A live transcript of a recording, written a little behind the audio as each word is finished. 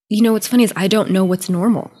what's funny is I don't know what's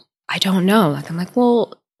normal. I don't know. Like, I'm like,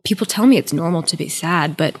 well, people tell me it's normal to be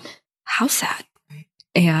sad, but how sad?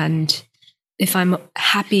 And if I'm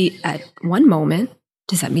happy at one moment,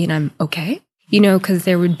 does that mean I'm okay? Because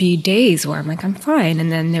there would be days where I'm like, I'm fine.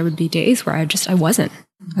 And then there would be days where I wasn't.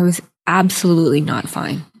 I was absolutely not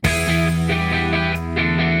fine.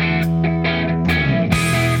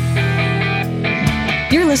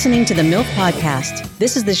 You're listening to the MILF Podcast.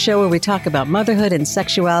 This is the show where we talk about motherhood and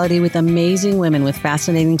sexuality with amazing women with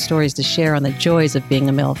fascinating stories to share on the joys of being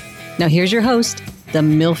a MILF. Now here's your host, the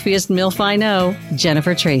MILFiest MILF I know,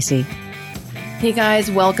 Jennifer Tracy. Hey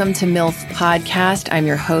guys, welcome to MILF Podcast. I'm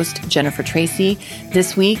your host, Jennifer Tracy.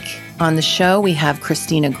 This week on the show, we have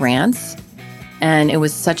Christina Grants, and it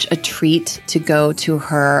was such a treat to go to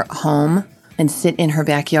her home and sit in her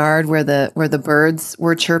backyard where the birds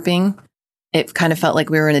were chirping. It kind of felt like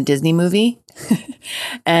we were in a Disney movie.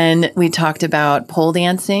 And we talked about pole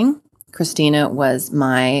dancing. Christina was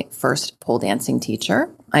my first pole dancing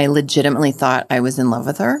teacher. I legitimately thought I was in love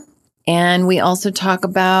with her. And we also talk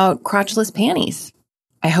about crotchless panties.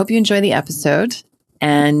 I hope you enjoy the episode,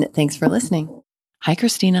 and thanks for listening. Hi,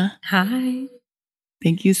 Christina. Hi.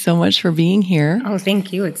 Thank you so much for being here. Oh,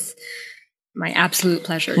 thank you. It's my absolute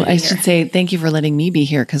pleasure. Well, I should say thank you for letting me be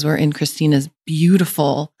here because we're in Christina's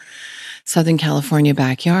beautiful Southern California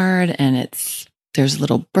backyard, and there's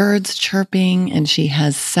little birds chirping, and she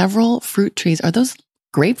has several fruit trees. Are those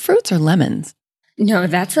grapefruits or lemons? No,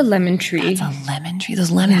 that's a lemon tree. That's a lemon tree.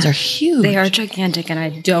 Those lemons are huge. They are gigantic, and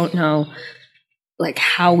I don't know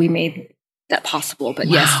how we made that possible, but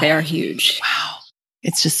yes, they are huge. Wow.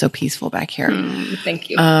 It's just so peaceful back here.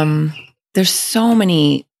 Thank you. There's so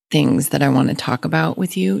many things that I want to talk about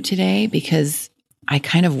with you today because I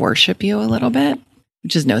kind of worship you a little bit.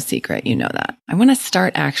 Which is no secret. You know that. I want to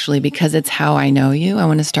start actually because it's how I know you. I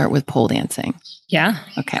want to start with pole dancing. Yeah.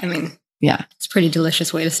 Okay. Yeah. It's a pretty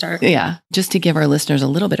delicious way to start. Yeah. Just to give our listeners a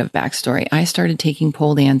little bit of backstory. I started taking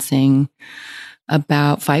pole dancing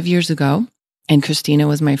about 5 years ago, and Christina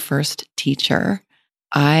was my first teacher.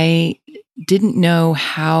 I didn't know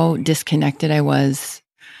how disconnected I was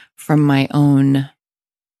from my own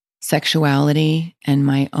sexuality and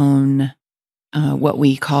my own what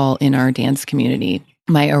we call in our dance community,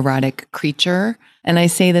 my erotic creature. And I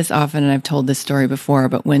say this often, and I've told this story before,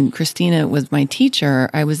 but when Christina was my teacher,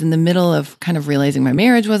 I was in the middle of kind of realizing my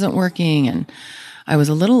marriage wasn't working, and I was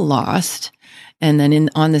a little lost. And then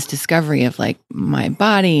on this discovery of my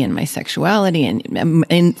body and my sexuality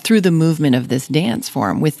and through the movement of this dance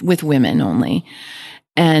form with women only.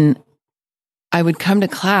 And I would come to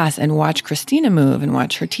class and watch Christina move and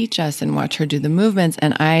watch her teach us and watch her do the movements.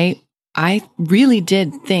 And I really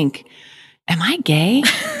did think, am I gay?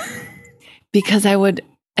 Because I would,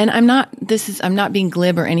 and I'm not being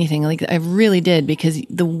glib or anything. I really did, because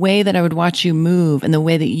the way that I would watch you move and the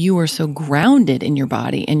way that you were so grounded in your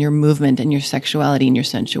body and your movement and your sexuality and your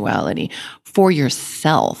sensuality for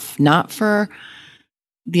yourself, not for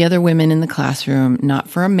the other women in the classroom, not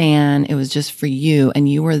for a man. It was just for you. And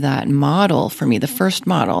you were that model for me, the first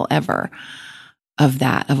model ever of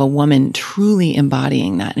a woman truly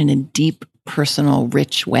embodying that in a deep, personal,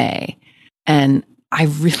 rich way. And I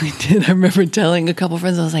really did. I remember telling a couple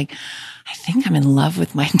friends, I was like, I think I'm in love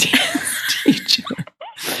with my dance teacher.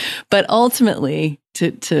 But ultimately,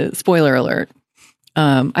 to spoiler alert,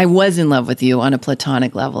 I was in love with you on a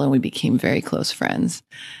platonic level, and we became very close friends.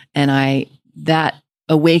 And that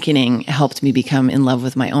awakening helped me become in love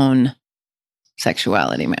with my own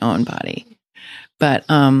sexuality, my own body. But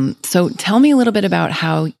so tell me a little bit about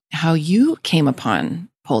how you came upon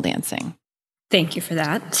pole dancing. Thank you for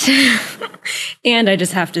that. And I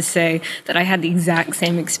just have to say that I had the exact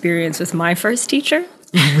same experience with my first teacher.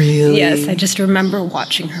 Really? Yes, I just remember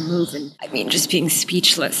watching her move and just being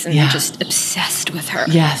speechless and just obsessed with her.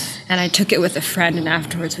 Yes. And I took it with a friend, and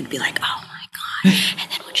afterwards would be like, oh my God.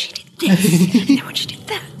 And then when she did this, and then when she did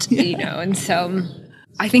that, and so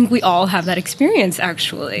I think we all have that experience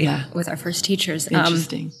actually with our first teachers.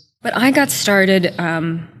 Interesting. But I got started,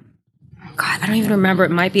 I don't even remember. It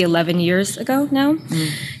might be 11 years ago now.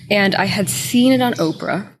 And I had seen it on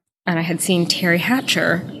Oprah, and I had seen Terry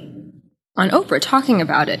Hatcher on Oprah talking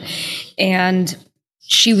about it. And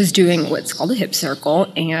she was doing what's called a hip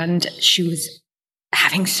circle, and she was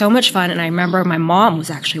having so much fun. And I remember my mom was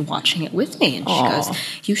actually watching it with me, and she goes,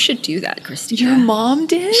 you should do that, Christina. Your mom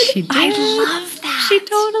did? She did. I love that. She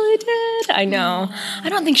totally did. I know. I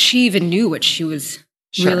don't think she even knew what she was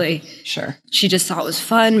really. Sure. She just thought it was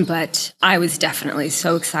fun, but I was definitely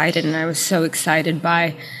so excited, and I was so excited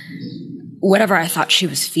by whatever I thought she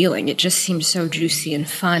was feeling. It just seemed so juicy and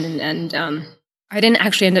fun, and I didn't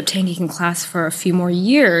actually end up taking class for a few more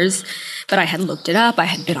years, but I had looked it up. I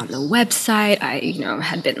had been on the website. I,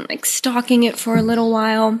 had been like stalking it for a little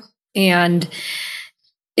while. And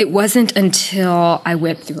it wasn't until I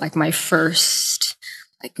went through like my first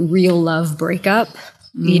like real love breakup,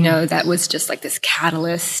 that was just like this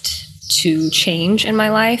catalyst to change in my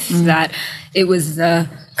life, that it was the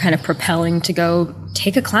kind of propelling to go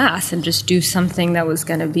take a class and just do something that was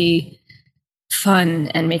going to be fun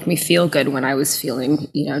and make me feel good when I was feeling,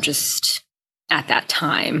 just at that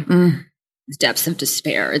time, depths of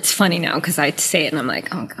despair. It's funny now because I say it and I'm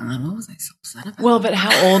like, oh God, what was I so upset about? Well, but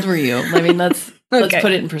how old were you? I mean, let's put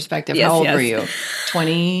it in perspective. Yes, how old were you?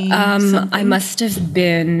 20? I must have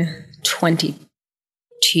been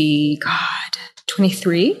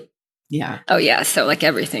 23. Yeah. Oh yeah. So like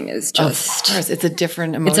everything is just, of course, it's a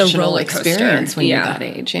different emotional experience when you're that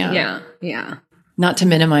age. Yeah. Yeah. Yeah. Not to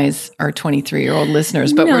minimize our 23-year-old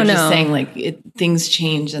listeners, but we're just saying like things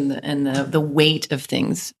change and the weight of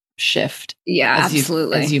things shift. Yeah,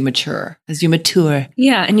 absolutely. As you mature.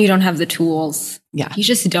 Yeah, and you don't have the tools. Yeah. You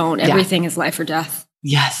just don't. Everything is life or death.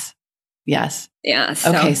 Yes. Yeah.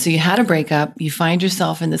 Okay, so you had a breakup. You find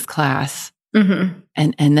yourself in this class. Mm-hmm.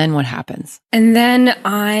 And then what happens? And then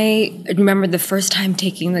I remember the first time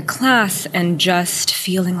taking the class and just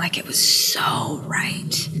feeling like it was so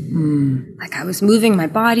right. Like I was moving my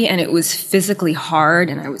body and it was physically hard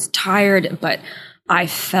and I was tired, but I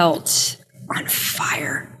felt on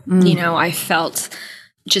fire. I felt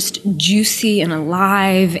just juicy and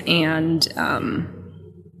alive and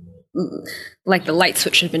like the light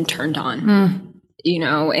switch had been turned on.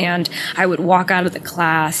 And I would walk out of the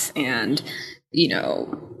class and,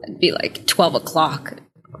 it'd be like 12 o'clock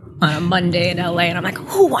on a Monday in LA. And I'm like,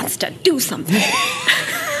 who wants to do something?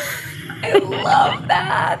 I love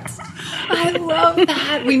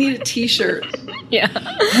that. We need a t-shirt. Yeah.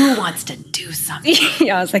 Who wants to do something?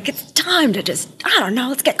 Yeah. I was like, it's time to just, I don't know,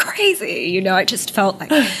 let's get crazy. I just felt like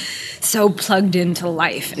so plugged into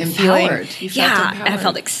life. And empowered. Empowered. And I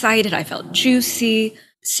felt excited. I felt juicy.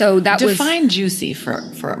 So define juicy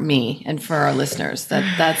for me and for our listeners.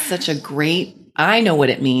 That's such a great, I know what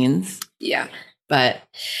it means. Yeah. But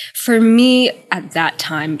for me at that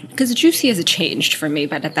time, because juicy has changed for me,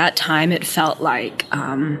 but at that time it felt like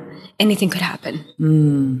anything could happen.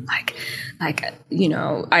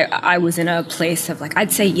 I was in a place of like,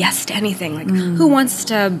 I'd say yes to anything. Like who wants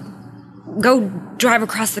to go drive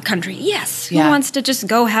across the country? Yes. Who wants to just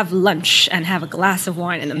go have lunch and have a glass of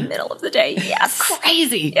wine in the middle of the day? Yes.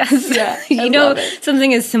 Crazy. Yes. Yeah,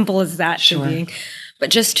 something as simple as that. Sure. But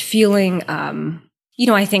just feeling,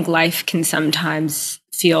 I think life can sometimes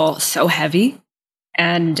feel so heavy.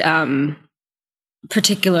 And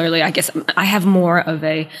particularly, I guess I have more of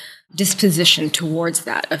a disposition towards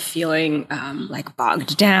that, of feeling like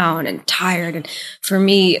bogged down and tired. And for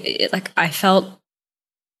me, I felt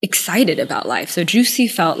excited about life. So juicy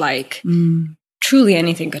felt like truly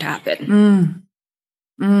anything could happen.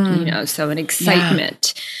 So an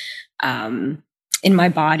excitement. In my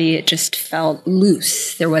body, it just felt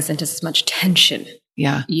loose. There wasn't as much tension.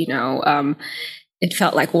 Yeah. It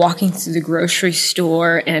felt like walking through the grocery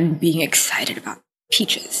store and being excited about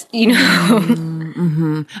peaches, Your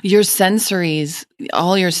sensories,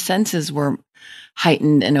 all your senses were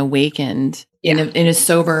heightened and awakened in a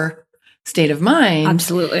sober state of mind.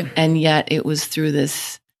 Absolutely. And yet it was through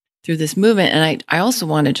this movement. And I also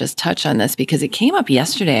want to just touch on this because it came up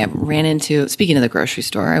yesterday. Speaking of the grocery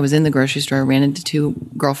store, I was in the grocery store, I ran into two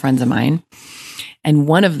girlfriends of mine. And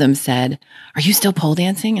one of them said, "Are you still pole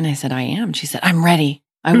dancing?" And I said, "I am." She said, "I'm ready.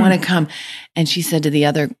 I want to come." And she said to the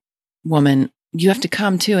other woman, "You have to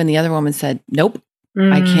come too." And the other woman said, "Nope,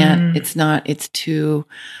 I can't. It's too,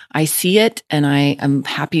 I see it and I am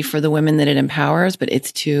happy for the women that it empowers, but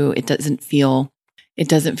it doesn't feel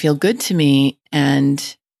good to me."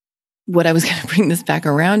 And what I was going to bring this back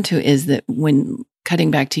around to is that when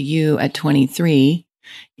cutting back to you at 23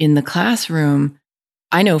 in the classroom,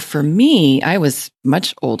 I know for me, I was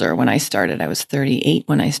much older when I started. I was 38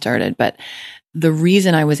 when I started. But the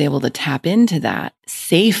reason I was able to tap into that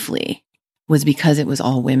safely was because it was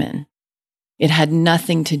all women. It had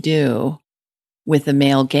nothing to do with the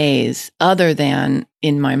male gaze other than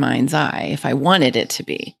in my mind's eye, if I wanted it to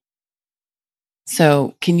be.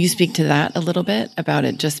 So can you speak to that a little bit about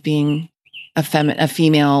it just being a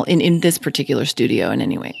female in this particular studio in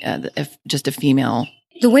any way, just a female?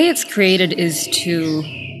 The way it's created is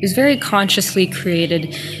very consciously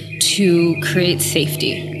created to create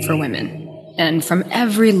safety for women. And from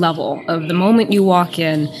every level of the moment you walk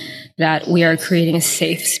in, that we are creating a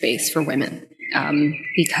safe space for women.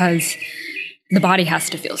 Because the body has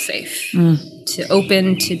to feel safe to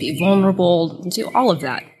open, to be vulnerable, to all of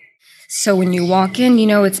that. So when you walk in,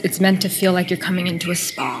 it's meant to feel like you're coming into a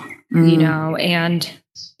spa, and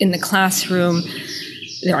in the classroom,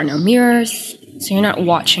 there are no mirrors. So you're not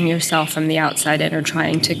watching yourself from the outside in or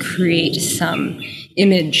trying to create some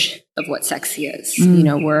image of what sexy is.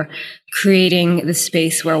 We're creating the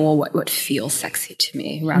space where, well, what feels sexy to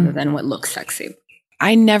me rather than what looks sexy.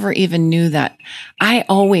 I never even knew that. I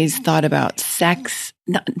always thought about sex,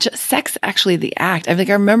 not just sex, actually the act. I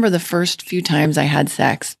remember the first few times I had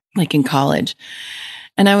sex, like in college,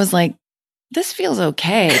 and I was like, this feels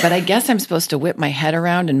okay, but I guess I'm supposed to whip my head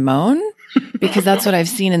around and moan because that's what I've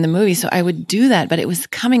seen in the movie. So I would do that, but it was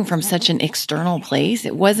coming from such an external place.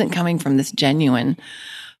 It wasn't coming from this genuine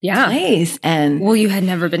place. And well, you had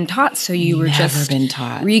never been taught, so you were just been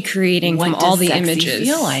taught recreating from all the images.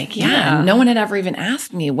 Feel like, yeah. No one had ever even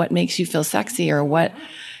asked me what makes you feel sexy or what.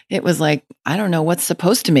 It was like, I don't know what's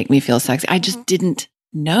supposed to make me feel sexy. I just didn't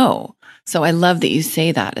know. So I love that you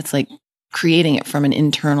say that. It's like creating it from an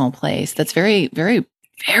internal place. That's very, very,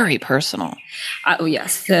 very personal. Oh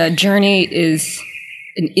yes, the journey is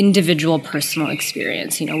an individual, personal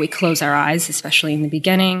experience. We close our eyes, especially in the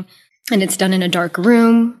beginning. And it's done in a dark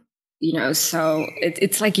room, so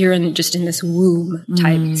it's like you're in this womb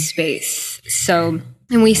type space. So,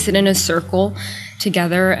 and we sit in a circle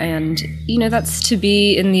together and, that's to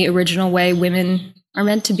be in the original way women are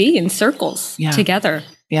meant to be, in circles together.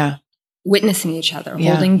 Yeah. Witnessing each other,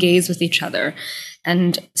 holding gaze with each other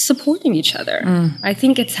and supporting each other. I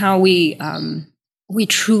think it's how we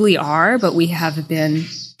truly are, but we have been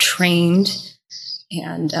trained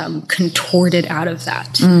and contorted out of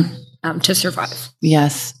that. To survive.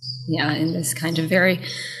 Yes. Yeah, in this kind of very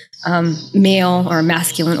male or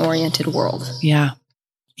masculine-oriented world. Yeah.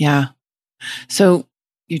 Yeah. So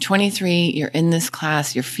you're 23, you're in this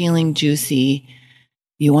class, you're feeling juicy,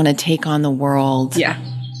 you want to take on the world. Yeah.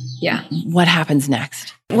 Yeah. What happens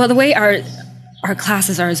next? Well, the way our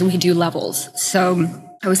classes are is we do levels. So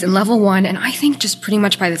I was in level 1, and I think just pretty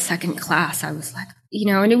much by the second class, I was like,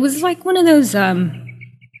 and it was like one of those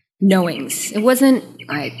knowings. It wasn't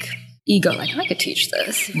like ego, like I could teach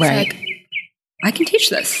this. It's like, I can teach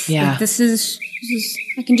this. Yeah. Like, this is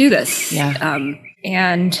I can do this. Yeah.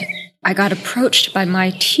 And I got approached by my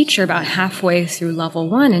teacher about halfway through level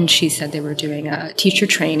 1, and she said they were doing a teacher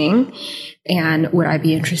training, and would I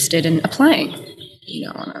be interested in applying? And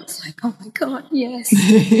I was like, oh my God, yes.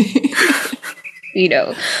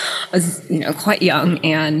 I was, quite young,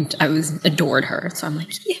 and I adored her. So I'm like,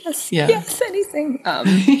 yes, anything.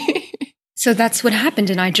 So that's what happened.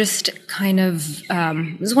 And I just kind of,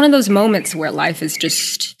 it was one of those moments where life is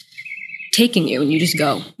just taking you and you just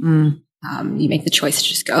go. You make the choice to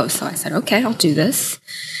just go. So I said, okay, I'll do this.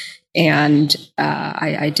 And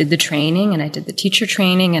I did the training, and I did the teacher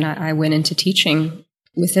training, and I went into teaching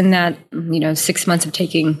within that, 6 months of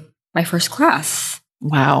taking my first class.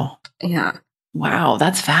 Wow. Yeah. Wow.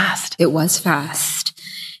 That's fast. It was fast.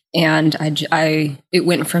 And it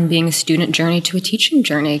went from being a student journey to a teaching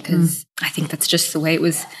journey, because I think that's just the way it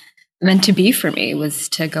was meant to be for me, was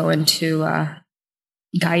to go into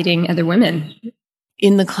guiding other women.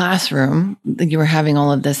 In the classroom, you were having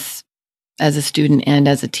all of this as a student and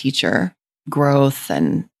as a teacher, growth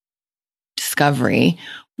and discovery.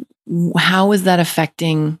 How was that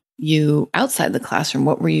affecting you outside the classroom?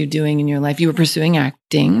 What were you doing in your life? You were pursuing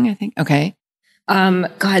acting, I think. Okay.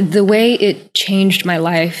 God, the way it changed my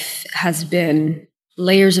life has been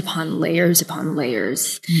layers upon layers upon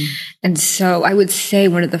layers. And so I would say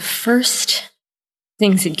one of the first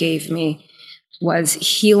things it gave me was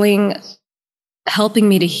helping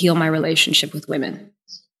me to heal my relationship with women,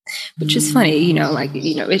 which is funny,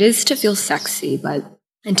 it is to feel sexy,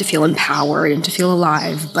 and to feel empowered and to feel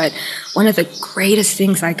alive. But one of the greatest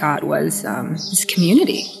things I got was this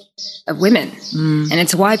community of women. And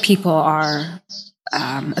it's why people are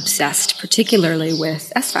obsessed, particularly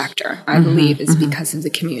with S Factor, I believe, is because of the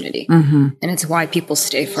community. And it's why people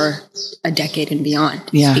stay for a decade and beyond.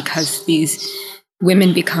 Yeah. It's because these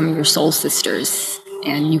women become your soul sisters,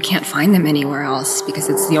 and you can't find them anywhere else, because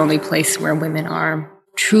it's the only place where women are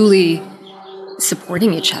truly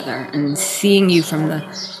supporting each other and seeing you from the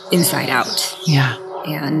inside out. Yeah.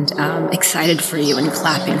 And excited for you and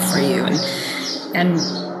clapping for you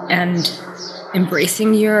and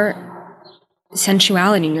embracing your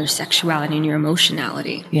sensuality and your sexuality and your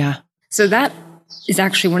emotionality. Yeah. So that is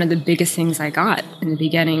actually one of the biggest things I got in the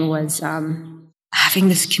beginning, was having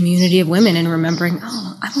this community of women and remembering,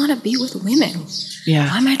 I want to be with women. Yeah.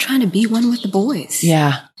 Why am I trying to be one with the boys?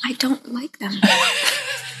 Yeah. I don't like them.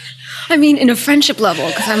 I mean, in a friendship level,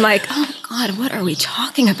 because I'm like, oh God, what are we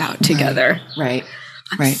talking about together? Right.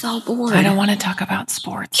 I'm so bored. I don't want to talk about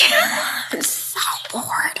sports. I'm so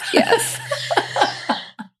bored. Yes.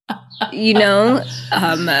 You know,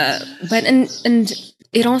 but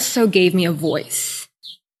it also gave me a voice.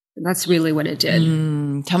 That's really what it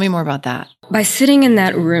did. Tell me more about that. By sitting in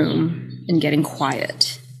that room and getting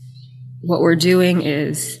quiet, what we're doing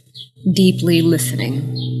is deeply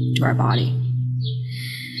listening to our body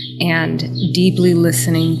and deeply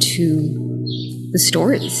listening to the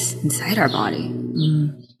stories inside our body.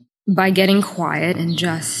 By getting quiet and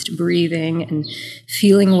just breathing and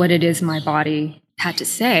feeling what it is my body had to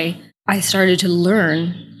say, I started to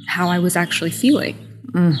learn how I was actually feeling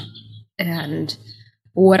and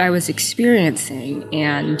what I was experiencing.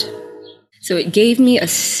 And so it gave me a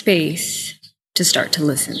space to start to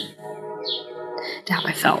listen to how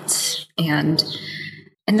I felt. And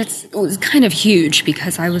it was kind of huge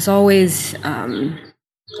because I was always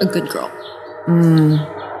a good girl,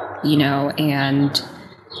 you know, and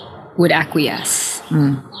would acquiesce,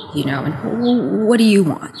 you know, and what do you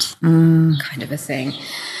want? Kind of a thing.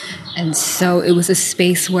 And so it was a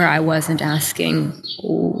space where I wasn't asking,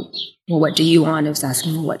 well, what do you want? I was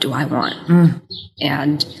asking, well, what do I want?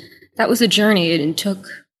 And that was a journey it took,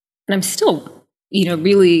 and I'm still, you know,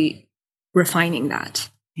 really refining that.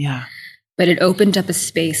 Yeah. But it opened up a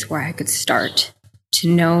space where I could start to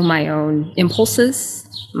know my own impulses,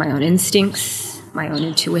 my own instincts, my own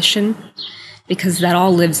intuition, because that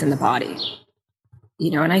all lives in the body, you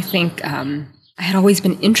know. And I think I had always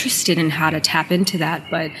been interested in how to tap into that,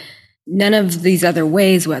 but none of these other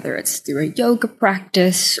ways, whether it's through a yoga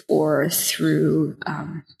practice or through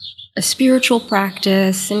a spiritual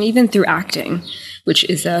practice, and even through acting, which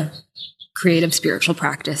is a creative spiritual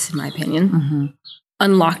practice, in my opinion,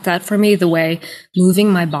 unlocked that for me the way moving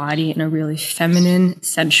my body in a really feminine,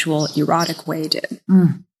 sensual, erotic way did.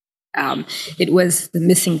 It was the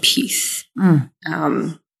missing piece. Wow,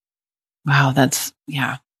 that's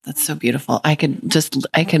so beautiful. I could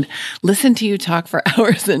listen to you talk for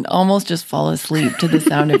hours and almost just fall asleep to the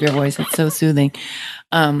sound of your voice. It's so soothing.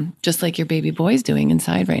 Just like your baby boy's doing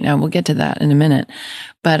inside right now. We'll get to that in a minute.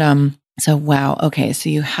 But so wow, okay. So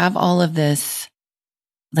you have all of this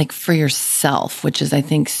like for yourself, which is I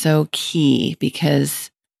think so key,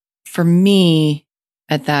 because for me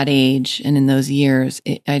at that age and in those years,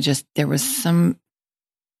 there was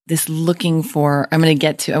this looking for,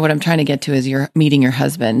 what I'm trying to get to is you're meeting your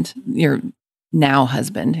husband, your now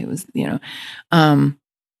husband, who was, you know,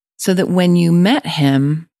 so that when you met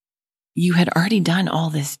him, you had already done all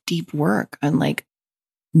this deep work on like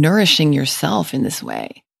nourishing yourself in this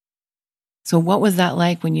way. So what was that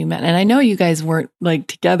like when you met? And I know you guys weren't like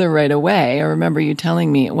together right away. I remember you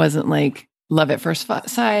telling me it wasn't like love at first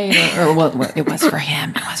sight or what it was for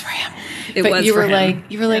him. It was for him. But you were like,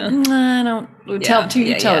 nah, I don't tell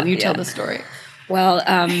the story. Well,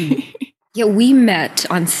 we met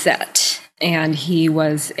on set, and he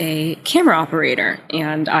was a camera operator,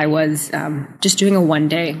 and I was just doing a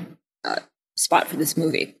one-day spot for this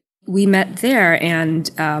movie. We met there, and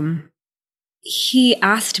he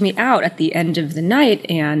asked me out at the end of the night,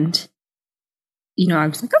 and you know, I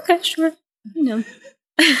was like, okay, sure, you know.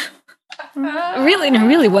 It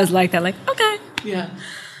really was like that, like, okay. Yeah.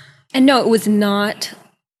 And no, it was not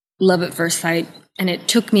love at first sight, and it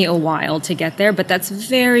took me a while to get there, but that's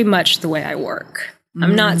very much the way I work.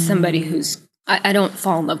 I'm not somebody I don't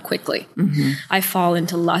fall in love quickly. I fall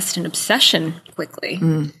into lust and obsession quickly.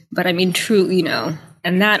 But I mean, true, you know,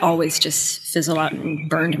 and that always just fizzled out and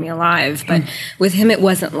burned me alive. But with him, it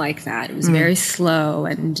wasn't like that. It was very slow,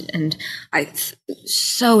 and I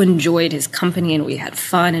so enjoyed his company, and we had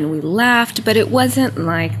fun and we laughed, but it wasn't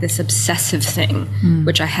like this obsessive thing,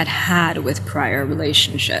 which I had with prior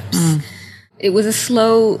relationships. It was a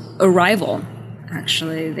slow arrival,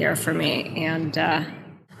 actually, there for me. And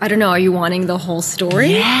I don't know, are you wanting the whole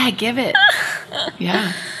story? Yeah, give it.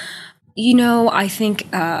 Yeah. You know, I think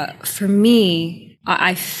for me,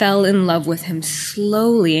 I fell in love with him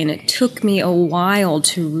slowly, and it took me a while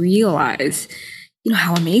to realize, you know,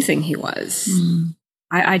 how amazing he was.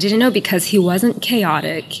 I didn't know, because he wasn't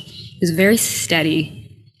chaotic. He was very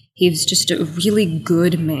steady. He was just a really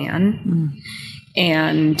good man.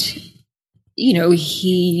 And, you know,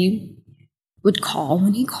 he would call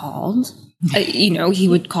when he called. You know, he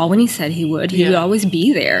would call when he said he would. He would always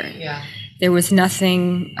be there. Yeah. There was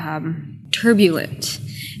nothing turbulent.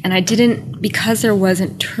 And because there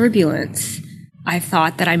wasn't turbulence, I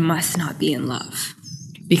thought that I must not be in love.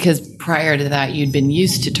 Because prior to that, you'd been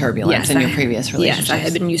used to turbulence in your previous relationships. Yes, I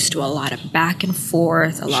had been used to a lot of back and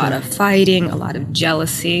forth, a lot of fighting, a lot of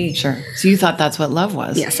jealousy. Sure. So you thought that's what love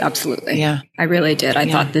was? Yes, absolutely. Yeah. I really did. I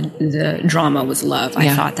thought the drama was love.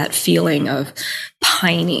 I thought that feeling of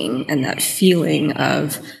pining and that feeling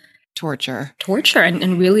of torture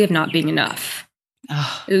and really of not being enough.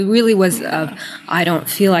 Oh. It really was I don't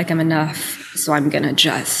feel like I'm enough, so I'm going to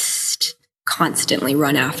just constantly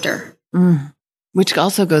run after. Which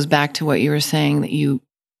also goes back to what you were saying that you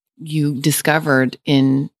discovered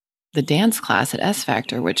in the dance class at S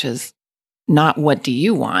Factor, which is not what do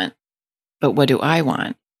you want, but what do I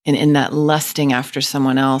want? And in that lusting after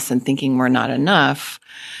someone else and thinking we're not enough,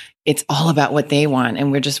 it's all about what they want.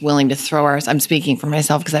 And we're just willing to I'm speaking for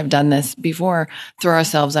myself because I've done this before, throw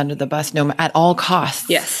ourselves under the bus at all costs.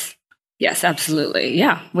 Yes, absolutely.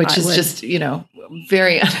 Yeah. Which is just,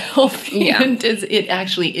 very unhealthy. Yeah. And it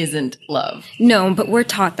actually isn't love. No, but we're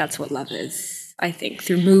taught that's what love is, I think,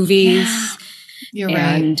 through movies. Yeah, you're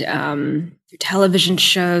and, right. Through television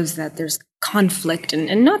shows that there's conflict.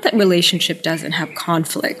 And not that relationship doesn't have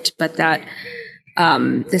conflict, but that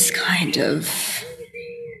this kind of,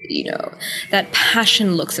 that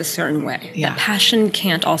passion looks a certain way. Yeah. That passion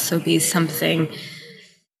can't also be something.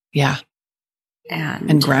 Yeah.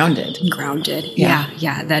 And grounded.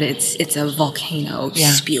 Yeah. That it's a volcano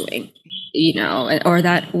spewing, or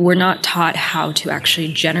that we're not taught how to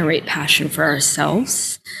actually generate passion for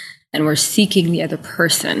ourselves, and we're seeking the other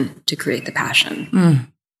person to create the passion.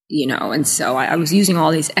 And so I was using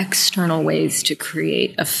all these external ways to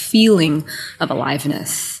create a feeling of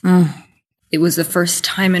aliveness. It was the first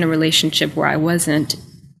time in a relationship where I wasn't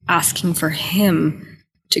asking for him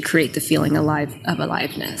to create the feeling of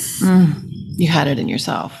aliveness. You had it in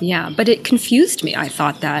yourself. Yeah, but it confused me. I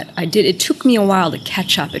thought that I did. It took me a while to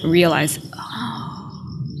catch up and realize,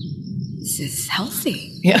 this is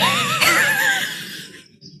healthy. Yeah.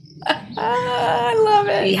 I love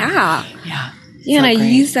it. Yeah. Yeah. Yeah, and I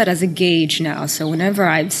use that as a gauge now. So whenever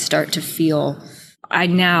I start to feel, I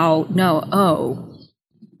now know,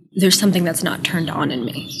 there's something that's not turned on in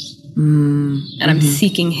me. And I'm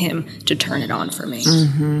seeking him to turn it on for me.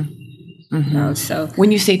 So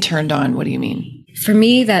when you say turned on, what do you mean? For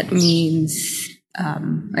me, that means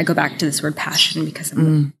I go back to this word passion because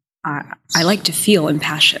I like to feel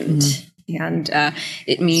impassioned, and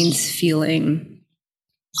it means feeling.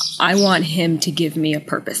 I want him to give me a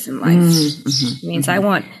purpose in life. It means I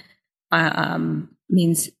want.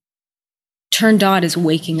 Means turned on is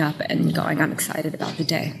waking up and going, I'm excited about the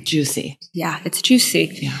day. Juicy. Yeah, it's juicy.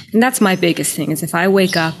 Yeah. And that's my biggest thing is if I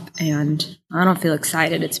wake up and I don't feel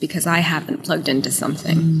excited, it's because I haven't plugged into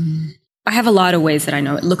something. I have a lot of ways that I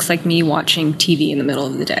know. It looks like me watching TV in the middle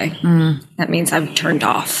of the day. That means I've turned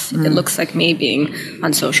off. It looks like me being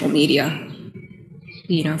on social media.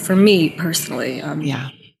 For me personally,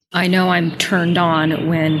 I know I'm turned on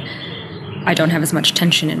when I don't have as much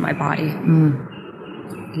tension in my body.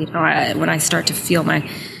 When I start to feel my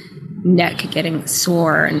neck getting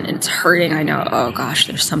sore and it's hurting, I know, oh gosh,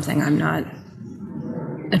 there's something I'm not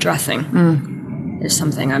addressing. There's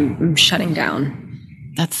something I'm shutting down.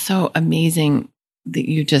 That's so amazing that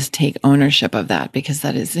you just take ownership of that, because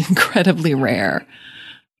that is incredibly rare.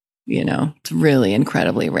 It's really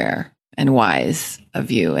incredibly rare and wise of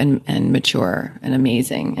you and mature and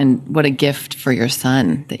amazing. And what a gift for your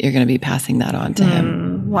son that you're going to be passing that on to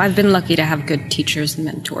him. Well, I've been lucky to have good teachers and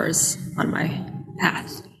mentors on my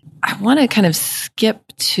path. I want to kind of skip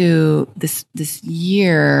to this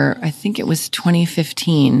year. I think it was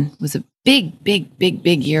 2015 was a big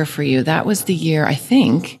year for you. That was the year, I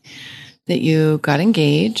think, that you got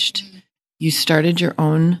engaged. You started your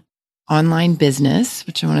own online business,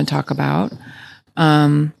 which I want to talk about.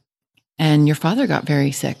 And your father got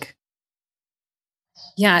very sick.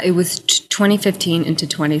 Yeah, it was 2015 into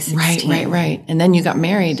 2016. Right. And then you got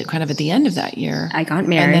married kind of at the end of that year. I got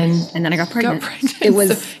married and then I got pregnant. It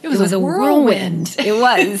was a whirlwind.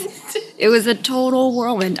 It was a total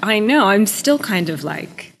whirlwind. I know. I'm still kind of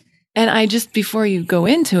like. And before you go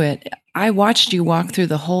into it, I watched you walk through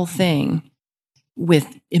the whole thing with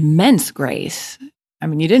immense grace. I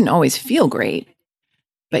mean, you didn't always feel great,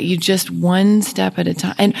 but you just one step at a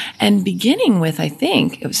time. And beginning with, I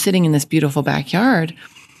think, it was sitting in this beautiful backyard.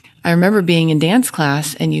 I remember being in dance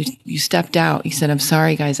class and you stepped out. You said, I'm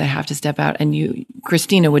sorry, guys, I have to step out. And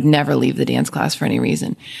Christina would never leave the dance class for any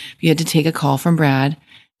reason. You had to take a call from Brad,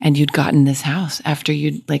 and you'd gotten this house after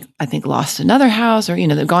you'd I think lost another house, or,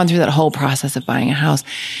 they'd gone through that whole process of buying a house.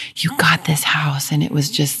 You got this house, and it was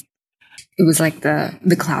just. It was like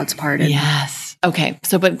the clouds parted. Yes. Okay.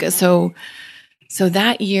 So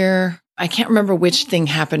that year, I can't remember which thing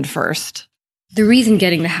happened first. the reason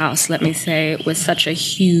getting the house, let me say, was such a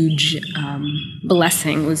huge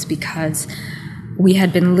blessing was because we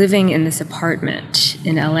had been living in this apartment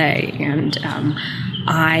in LA, and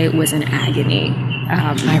I was in agony.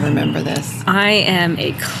 I remember this. I am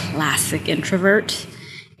a classic introvert,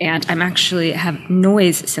 and I'm actually have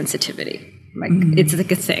noise sensitivity. Like it's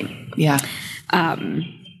like a thing. Yeah.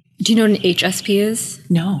 Do you know what an HSP is?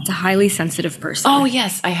 No. It's a highly sensitive person. Oh,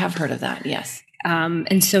 yes. I have heard of that. Yes.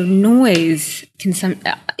 And so noise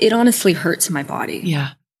it honestly hurts my body. Yeah.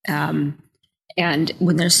 And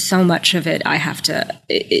when there's so much of it,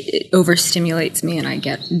 it overstimulates me and I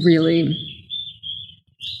get really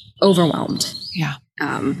overwhelmed. Yeah.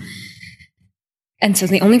 And so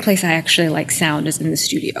the only place I actually like sound is in the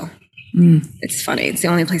studio. It's funny. It's the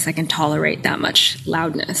only place I can tolerate that much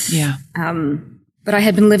loudness. Yeah. But I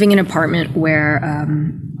had been living in an apartment where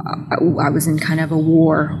I was in kind of a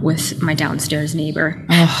war with my downstairs neighbor.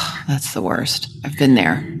 Oh, that's the worst. I've been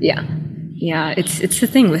there. Yeah. Yeah. It's the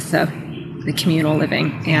thing with the communal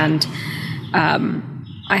living. And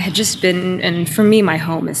I had just been, and for me, my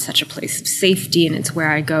home is such a place of safety, and it's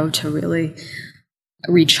where I go to really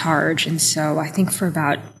recharge. And so I think for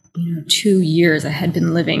about 2 years, I had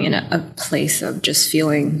been living in a place of just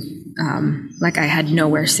feeling like I had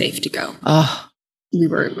nowhere safe to go. Oh. We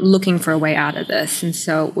were looking for a way out of this. And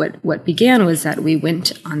so what began was that we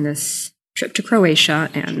went on this trip to Croatia,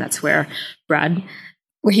 and that's where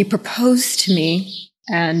he proposed to me,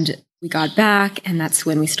 and we got back, and that's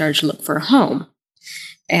when we started to look for a home.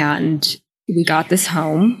 And we got this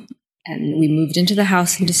home, and we moved into the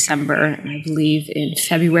house in December. And I believe in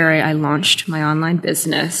February, I launched my online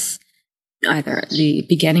business. Either the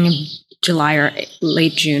beginning of July or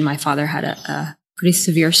late June, my father had a pretty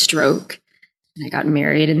severe stroke. And I got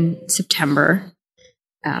married in September.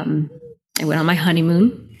 I went on my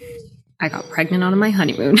honeymoon. I got pregnant on my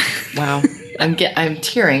honeymoon. Wow. I'm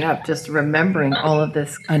tearing up just remembering all of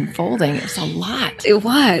this unfolding. It's a lot. It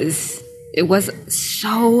was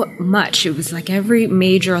so much. It was like every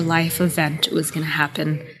major life event was going to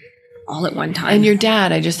happen all at one time. And your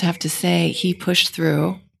dad, I just have to say, he pushed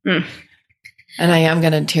through. And I am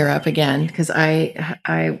going to tear up again because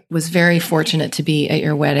I was very fortunate to be at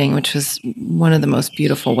your wedding, which was one of the most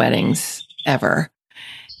beautiful weddings ever.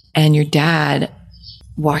 And your dad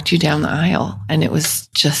walked you down the aisle, and it was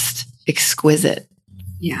just exquisite.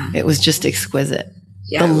 Yeah. It was just exquisite.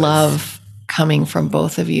 Yeah, the love coming from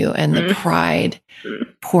both of you and the pride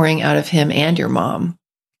pouring out of him and your mom.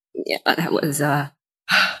 Yeah, that was, the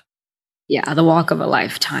walk of a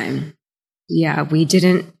lifetime. Yeah, we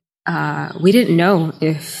didn't know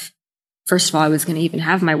if, first of all, I was going to even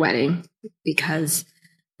have my wedding because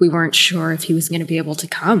we weren't sure if he was going to be able to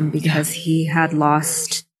come because he had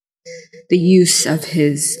lost the use of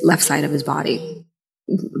his left side of his body.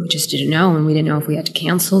 We just didn't know, and we didn't know if we had to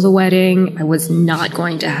cancel the wedding. I was not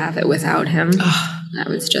going to have it without him. There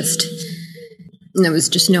was just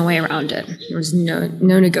no way around it. There was no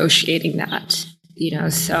negotiating that,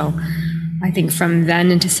 so I think from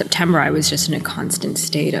then into September, I was just in a constant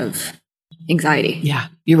state of anxiety. Yeah.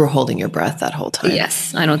 You were holding your breath that whole time.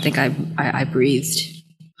 Yes. I don't think I breathed.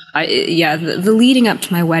 The leading up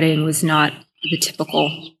to my wedding was not the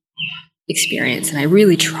typical experience. And I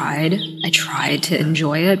really tried. I tried to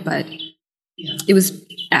enjoy it, but it was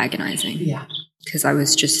agonizing. Yeah. Because I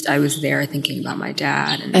was there thinking about my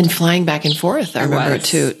dad. And flying back and forth, I remember,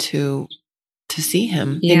 to see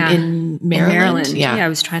him in Maryland. In Maryland. Yeah. I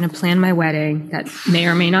was trying to plan my wedding. That may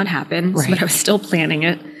or may not happen, right. But I was still planning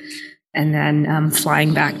it. And then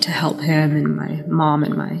flying back to help him and my mom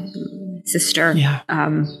and my sister. Yeah.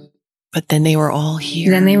 But then they were all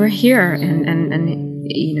here. Then they were here, and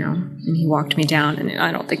he walked me down, and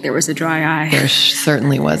I don't think there was a dry eye. There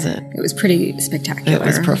certainly wasn't. It was pretty spectacular. It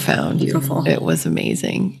was profound. Beautiful. It was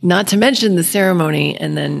amazing. Not to mention the ceremony,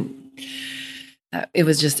 and then it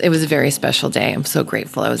was a very special day. I'm so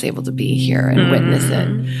grateful I was able to be here and witness it.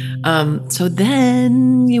 So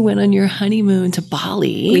then you went on your honeymoon to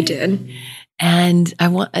Bali. We did. And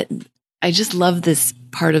I just love this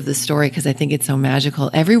part of the story because I think it's so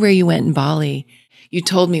magical. Everywhere you went in Bali, you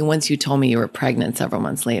told me you were pregnant several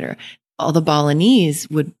months later, all the Balinese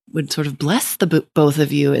would sort of bless the both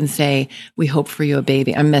of you and say, "We hope for you a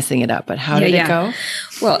baby." I'm messing it up, but how did it go?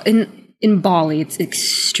 Well, in Bali, it's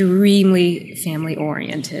extremely family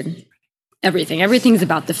oriented. Everything's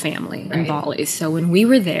about the family in Bali. So when we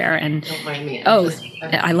were there, and don't mind me.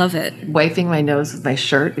 I love it. Wiping my nose with my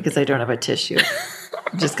shirt because I don't have a tissue.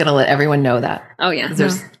 I'm just going to let everyone know that. Oh yeah,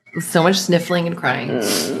 there's so much sniffling and crying.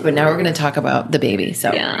 But now we're going to talk about the baby.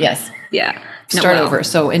 So yes, yeah. Start over.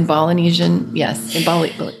 So in Balinesian, yes, in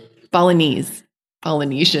Balinese.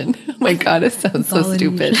 Polynesian. Oh my God, it sounds so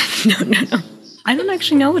stupid. No. I don't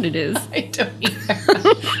actually know what it is. I don't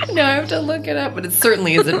either. No, I have to look it up, but it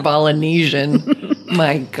certainly isn't Polynesian.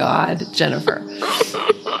 My God, Jennifer.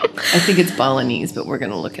 I think it's Balinese, but we're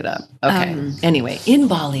going to look it up. Okay. Anyway, in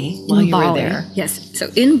Bali, while you were there. Yes. So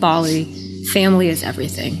in Bali, family is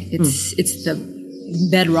everything. It's the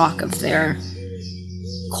bedrock of their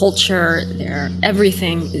culture.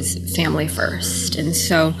 Everything is family first. And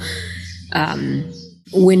so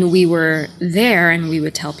when we were there and we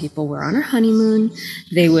would tell people we're on our honeymoon,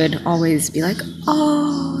 they would always be like,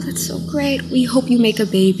 "Oh, that's so great. We hope you make a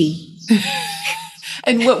baby."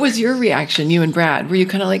 And what was your reaction, you and Brad? Were you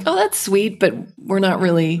kind of like, "Oh, that's sweet, but we're not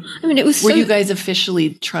really"? I mean, it was. Were you guys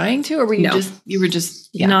officially trying to, or were you No. You were just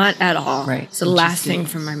Not at all. Right. It's the last thing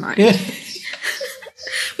from my mind.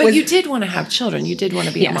 But you did want to have children. You did want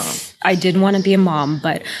to be a mom. Yes, I did want to be a mom,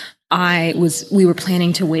 but we were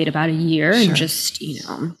planning to wait about a year and just,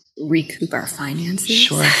 recoup our finances.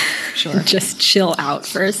 Sure. Just chill out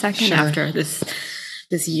for a second after this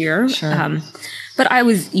year. Sure. But I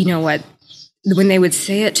was, when they would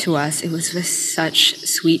say it to us, it was with such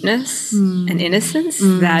sweetness and innocence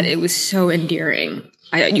that it was so endearing.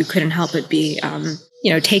 You couldn't help but be,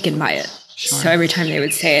 taken by it. Sure. So every time they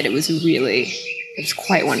would say it, it was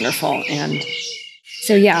quite wonderful. And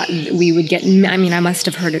so, we would I must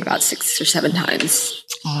have heard it about 6 or 7 times.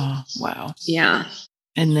 Oh, wow. Yeah.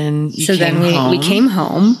 And then we came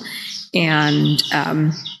home, and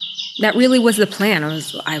that really was the plan.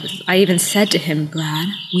 I even said to him, "Brad,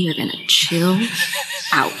 we are going to chill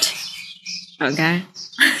out. Okay?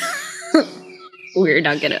 We're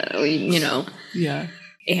not going to, Yeah.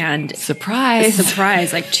 And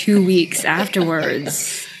surprise, like 2 weeks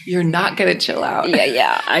afterwards. You're not going to chill out.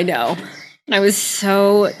 Yeah, I know. And I was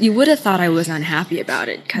you would have thought I was unhappy about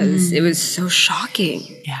it because it was so shocking.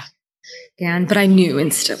 Yeah. But I knew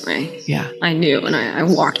instantly. Yeah. I knew. And I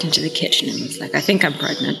walked into the kitchen and was like, "I think I'm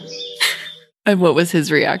pregnant." And what was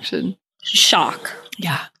his reaction? Shock.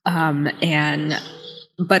 Yeah.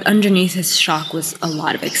 But underneath his shock was a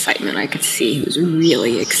lot of excitement. I could see he was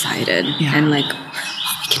really excited and like,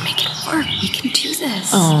 "Oh, we can make it work. We can do this."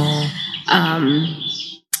 Oh.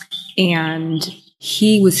 And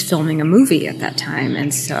he was filming a movie at that time.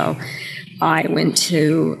 And so I went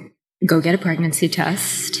to go get a pregnancy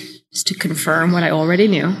test just to confirm what I already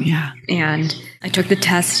knew. Yeah. And I took the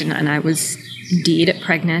test and I was indeed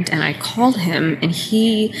pregnant. And I called him, and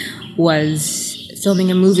he was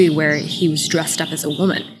filming a movie where he was dressed up as a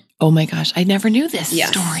woman. Oh my gosh. I never knew this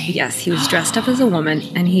story. Yes. He was dressed up as a woman,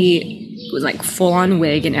 and he was like full on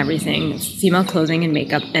wig and everything, female clothing and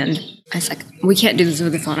makeup. And I was like, "We can't do this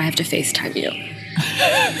over the phone. I have to FaceTime you."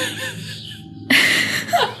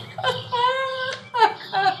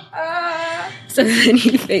 So then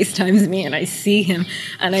he FaceTimes me, and I see him,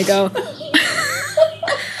 and I go,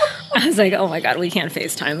 I was like, "Oh my God, we can't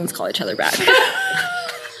FaceTime. Let's call each other back."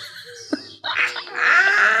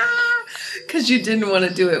 Because you didn't want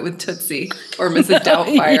to do it with Tootsie or Mrs.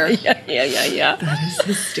 Doubtfire. Yeah. That is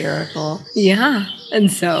hysterical. Yeah.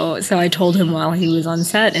 And so I told him while he was on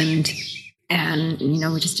set, and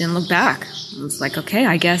we just didn't look back. I was like, "Okay,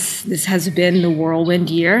 I guess this has been the whirlwind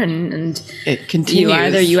year, and it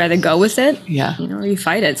continues. You either go with it, or you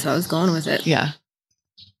fight it." So I was going with it. Yeah.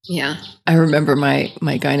 Yeah. I remember my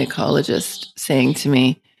gynecologist saying to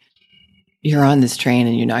me, "You're on this train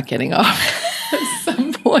and you're not getting off." At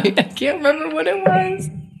some point, I can't remember what it was.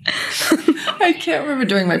 I can't remember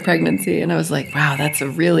during my pregnancy, and I was like, "Wow, that's a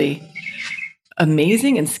really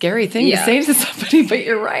amazing and scary thing to say to somebody." But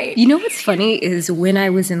you're right. You know what's funny is when I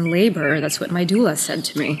was in labor, that's what my doula said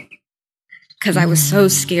to me, because I was so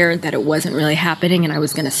scared that it wasn't really happening and I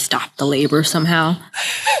was going to stop the labor somehow.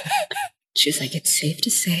 She was like, "It's safe to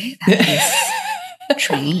say that this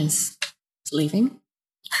train is leaving."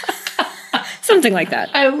 Something like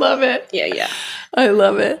that. I love it. Yeah. I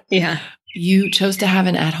love it. Yeah. You chose to have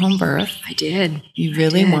an at-home birth. I did. You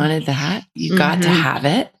really wanted that. You got to have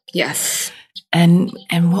it. Yes. And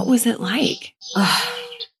what was it like?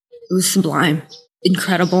 It was sublime.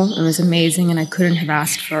 Incredible. It was amazing. And I couldn't have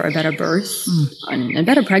asked for a better birth and a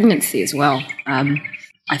better pregnancy as well.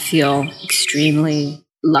 I feel extremely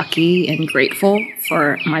lucky and grateful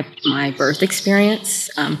for my birth experience.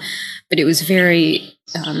 But it was very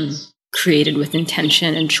created with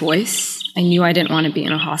intention and choice. I knew I didn't want to be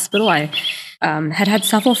in a hospital. I had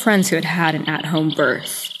several friends who had an at-home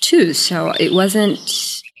birth too. So it wasn't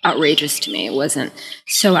outrageous to me. It wasn't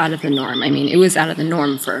so out of the norm. I mean, it was out of the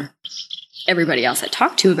norm for everybody else I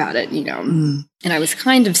talked to about it, And I was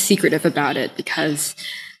kind of secretive about it because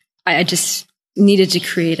I just needed to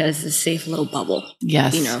create as a safe little bubble.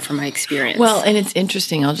 Yes. From my experience. Well, and it's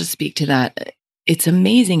interesting. I'll just speak to that. It's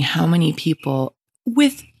amazing how many people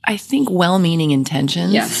with, I think, well-meaning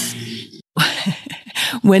intentions. Yes.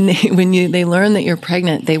 when they learn that you're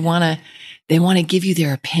pregnant, they want to give you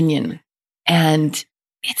their opinion, and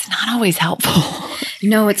it's not always helpful.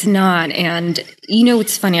 No, it's not. And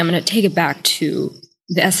it's funny. I'm going to take it back to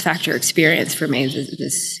the S Factor experience for me.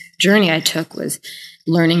 This journey I took was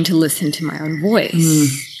learning to listen to my own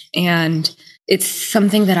voice. And it's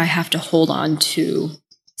something that I have to hold on to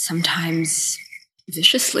sometimes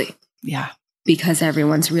viciously. Yeah. Because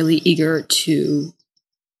everyone's really eager to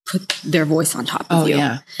put their voice on top of you. Oh,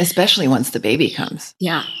 yeah. Especially once the baby comes.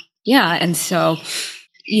 Yeah. Yeah. And so,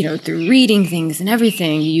 through reading things and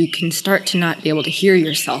everything, you can start to not be able to hear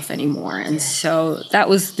yourself anymore. And so that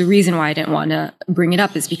was the reason why I didn't want to bring it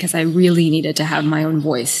up, is because I really needed to have my own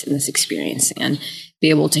voice in this experience and be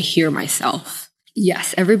able to hear myself.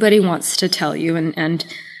 Yes, everybody wants to tell you, and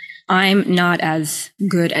I'm not as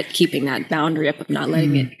good at keeping that boundary up of not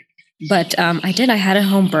letting it. But I had a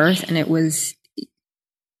home birth, and it was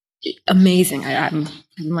amazing. I'm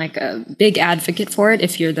like a big advocate for it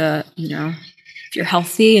if you're if you're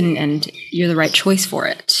healthy and you're the right choice for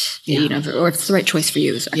it, or if it's the right choice for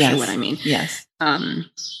you is actually what I mean. Yes.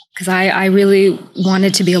 Because I really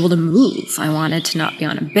wanted to be able to move. I wanted to not be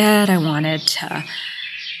on a bed. I wanted to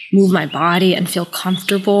move my body and feel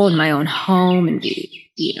comfortable in my own home and be,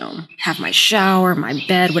 have my shower, my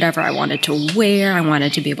bed, whatever I wanted to wear. I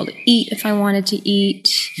wanted to be able to eat if I wanted to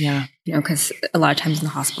eat. Yeah. Because a lot of times in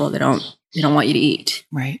the hospital, they don't want you to eat.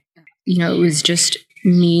 Right. It was just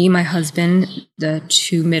me, my husband, the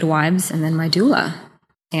 2 midwives, and then my doula.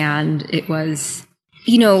 And it was,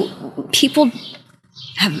 people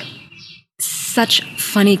have such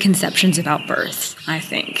funny conceptions about birth, I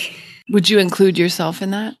think. Would you include yourself in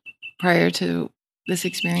that prior to this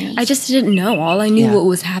experience? I just didn't know. All I knew what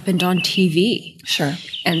was happened on TV. Sure.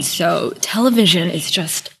 And so television is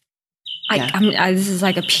just, this is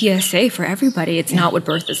like a PSA for everybody. It's not what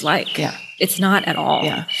birth is like. Yeah. It's not at all.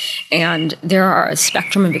 Yeah. And there are a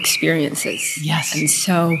spectrum of experiences. Yes. And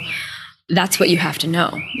so that's what you have to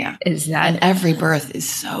know. Yeah. Is that. And every birth is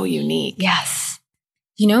so unique. Yes.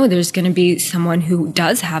 There's going to be someone who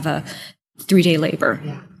does have a 3-day labor.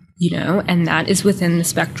 Yeah. And that is within the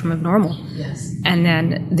spectrum of normal. Yes. And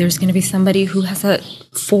then there's going to be somebody who has a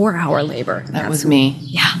 4-hour labor. That was me.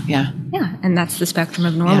 Yeah. Yeah. Yeah. And that's the spectrum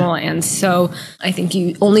of normal. Yeah. And so I think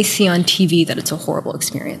you only see on TV that it's a horrible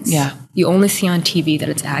experience. Yeah. You only see on TV that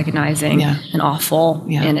it's agonizing and awful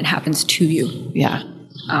and it happens to you. Yeah.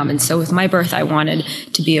 And so with my birth, I wanted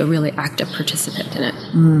to be a really active participant in it.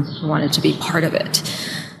 I wanted to be part of it.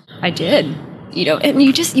 I did. And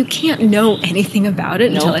you can't know anything about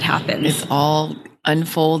it until it happens. It's all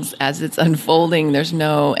unfolds as it's unfolding.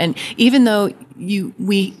 And even though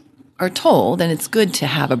we are told, and it's good to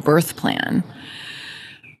have a birth plan,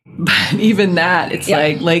 but even that, it's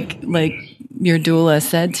like your doula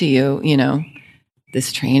said to you,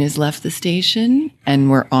 this train has left the station and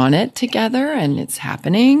we're on it together and it's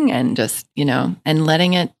happening, and just, and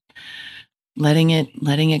letting it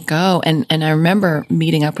go. And I remember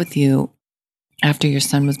meeting up with you after your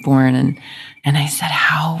son was born. And I said,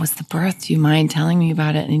 how was the birth? Do you mind telling me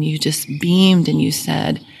about it? And you just beamed and you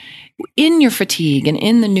said, in your fatigue and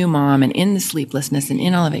in the new mom and in the sleeplessness and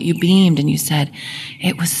in all of it, you beamed and you said,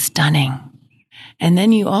 it was stunning. And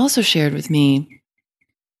then you also shared with me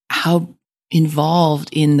how involved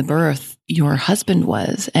in the birth your husband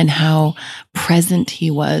was and how present he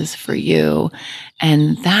was for you.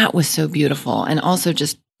 And that was so beautiful. And also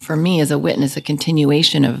just for me as a witness, a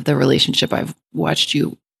continuation of the relationship I've watched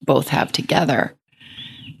you both have together.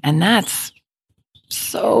 And that's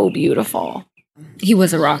so beautiful. He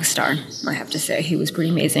was a rock star, I have to say. He was pretty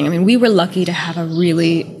amazing. I mean, we were lucky to have a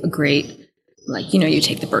really great, you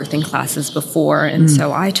take the birthing classes before. And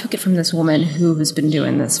so I took it from this woman who has been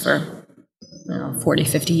doing this for 40,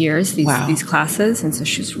 50 years, these classes. And so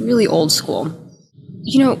she was really old school.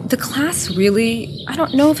 The class really, I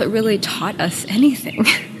don't know if it really taught us anything,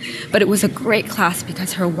 but it was a great class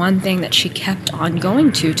because her one thing that she kept on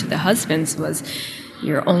going to the husbands was,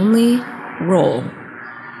 your only role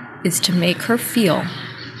is to make her feel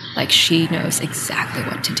like she knows exactly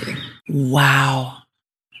what to do. Wow.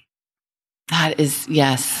 That is,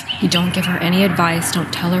 yes. You don't give her any advice.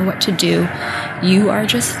 Don't tell her what to do. You are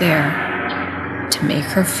just there to make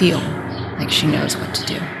her feel like she knows what to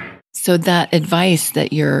do. So that advice that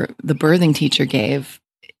the birthing teacher gave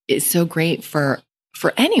is so great for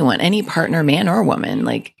anyone, any partner, man or woman,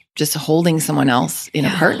 like just holding someone else in a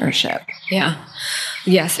partnership. Yeah.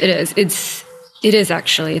 Yes, it is. It is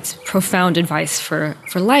actually. It's profound advice for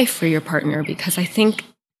life for your partner, because I think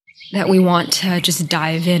that we want to just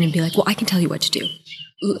dive in and be like, well, I can tell you what to do.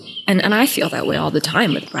 And I feel that way all the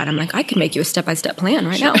time with Brad. I'm like, I can make you a step-by-step plan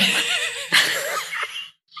right now.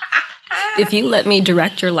 If you let me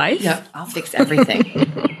direct your life. Yep, I'll fix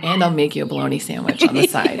everything. And I'll make you a bologna sandwich on the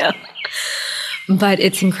side. Yeah. But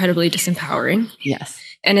it's incredibly disempowering. Yes.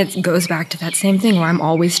 And it goes back to that same thing where I'm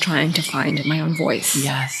always trying to find my own voice.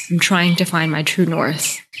 Yes. I'm trying to find my true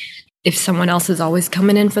north. If someone else is always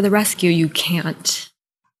coming in for the rescue, you can't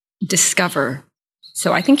discover.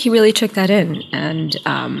 So I think he really took that in. And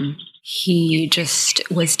he just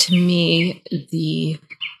was, to me, the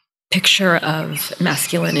picture of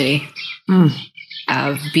masculinity,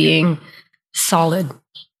 of being solid,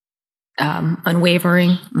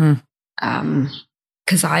 unwavering.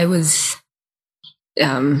 Because I was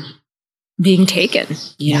being taken.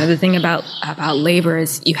 You know, the thing about labor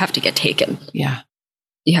is you have to get taken. Yeah.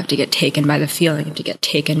 You have to get taken by the feeling. You have to get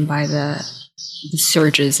taken by the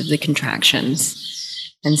surges of the contractions.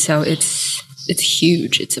 And so it's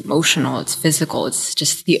huge. It's emotional. It's physical. It's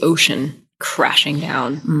just the ocean crashing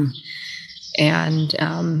down.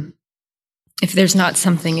 And if there's not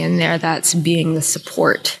something in there that's being the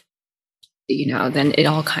support, you know, then it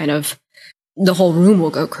all kind of, the whole room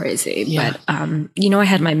will go crazy. Yeah. But, you know, I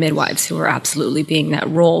had my midwives who were absolutely being that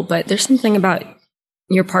role, but there's something about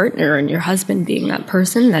your partner and your husband being that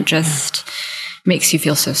person that just makes you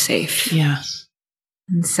feel so safe. Yeah.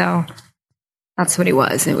 And so that's what he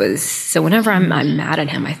was. It was, so whenever I'm mad at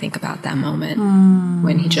him, I think about that moment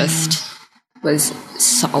when he just was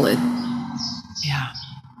solid. Yeah.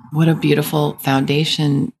 What a beautiful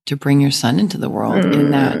foundation to bring your son into the world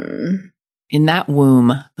in that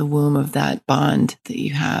womb, the womb of that bond that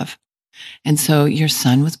you have. And so your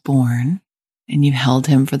son was born and you held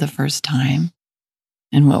him for the first time.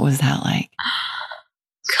 And what was that like?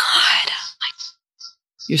 God.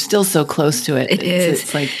 You're still so close to it. It is.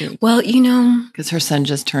 It's like, well, you know, because her son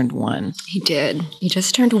just turned 1. He did. He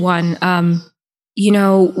just turned 1. You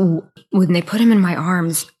know, when they put him in my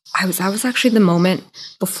arms, I was actually the moment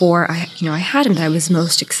before I had him that I was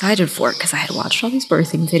most excited for, because I had watched all these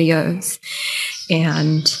birthing videos,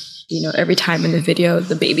 and you know, every time in the video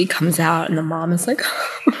the baby comes out and the mom is like,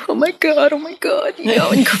 oh my god, you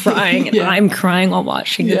know, and crying, and I'm crying while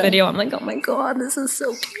watching the video. I'm like, oh my god, this is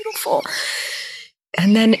so beautiful.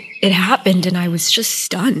 And then it happened, and I was just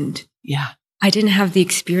stunned. Yeah, I didn't have the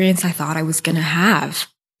experience I thought I was going to have,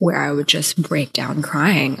 where I would just break down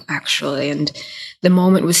crying, actually. And the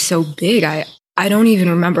moment was so big, I don't even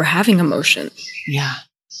remember having emotion. Yeah.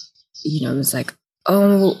 You know, it was like,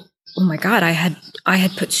 oh my God, I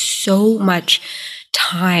had put so much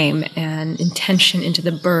time and intention into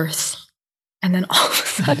the birth. And then all of a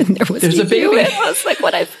sudden there's a baby. And I was like,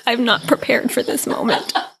 what? I'm not prepared for this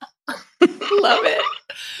moment. Love it.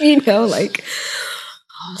 You know, like,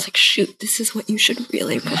 I was like, shoot, this is what you should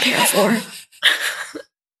really prepare for.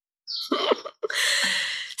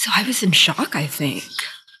 So I was in shock, I think.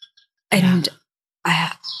 And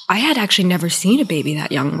I had actually never seen a baby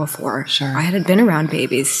that young before. Sure. I hadn't been around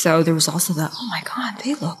babies. So there was also that, oh my God,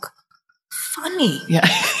 they look funny. Yeah.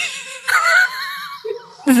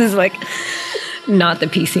 This is like not the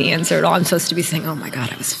PC answer at all. I'm supposed to be saying, oh my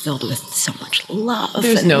God, I was filled with so much love.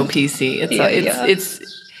 There's no PC.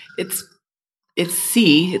 It's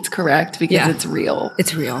C. It's correct because it's real.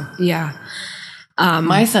 It's real. Yeah.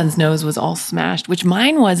 My son's nose was all smashed, which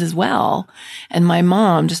mine was as well. And my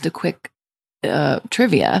mom, just a quick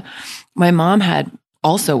trivia, my mom had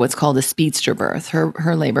also what's called a speedster birth.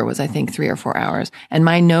 Her labor was, I think, 3 or 4 hours. And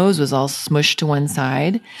my nose was all smushed to one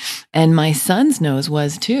side. And my son's nose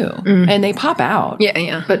was too. And they pop out. Yeah,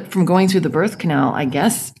 yeah. But from going through the birth canal, I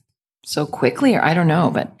guess, so quickly, or I don't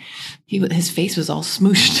know, but his face was all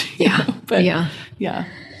smooshed. Yeah. But yeah. Yeah.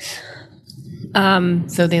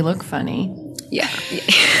 So they look funny. Yeah.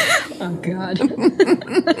 Oh, God.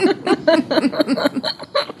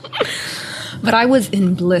 But I was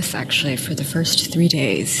in bliss, actually, for the first 3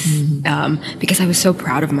 days because I was so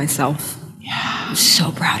proud of myself. Yeah. I was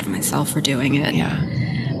so proud of myself for doing it. Yeah.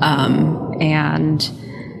 And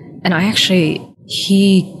I actually,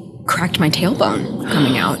 he cracked my tailbone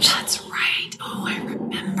coming out. That's right. Oh, I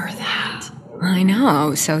remember that. I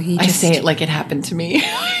know. So I say it like it happened to me.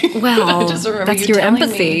 Well, I just remember that's you your telling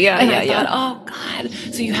empathy. me. Yeah, and yeah, I yeah. thought, oh God.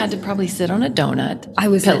 So you had to probably sit on a donut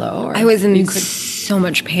pillow. I was in so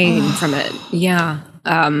much pain from it. Yeah.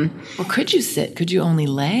 Or could you sit? Could you only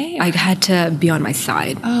lay? I had to be on my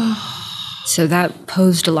side. Oh. So that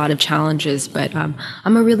posed a lot of challenges, but I'm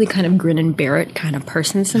a really kind of grin and bear it kind of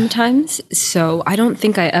person sometimes. So I don't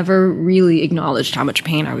think I ever really acknowledged how much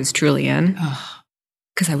pain I was truly in,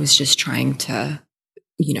 because I was just trying to,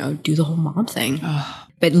 do the whole mom thing.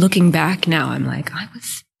 But looking back now, I'm like, I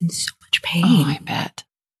was in so much pain. Oh, I bet.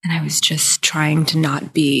 And I was just trying to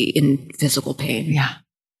not be in physical pain. Yeah.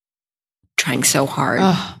 Trying so hard,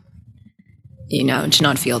 to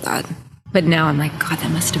not feel that. But now I'm like, God,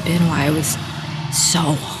 that must have been why it was so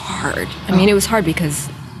hard. I mean, it was hard because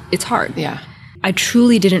it's hard. Yeah. I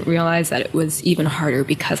truly didn't realize that it was even harder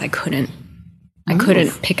because I couldn't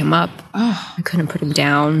pick him up. I couldn't put him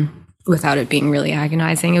down without it being really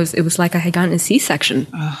agonizing. It was like I had gotten a C-section.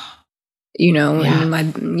 And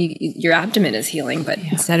your abdomen is healing, but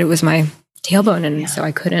instead it was my tailbone. And so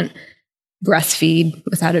I couldn't breastfeed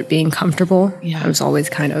without it being comfortable. I was always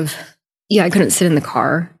kind of, I couldn't sit in the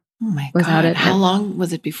car. Oh my without God. it. How long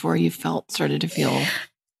was it before you started to feel?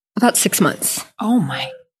 About 6 months. Oh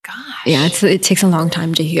my gosh. Yeah, it takes a long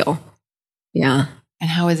time to heal. Yeah.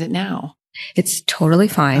 And how is it now? It's totally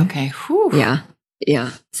fine. Okay. Whew. Yeah.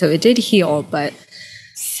 So it did heal, but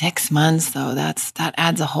 6 months though, that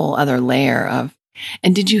adds a whole other layer of.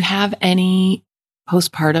 And did you have any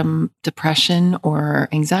postpartum depression or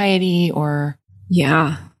anxiety or?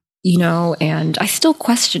 Yeah. And I still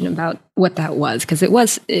question about what that was, because it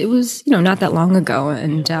was, not that long ago.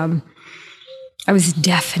 And I was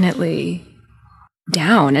definitely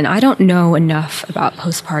down. And I don't know enough about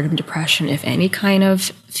postpartum depression, if any kind of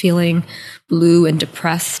feeling blue and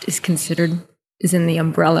depressed is in the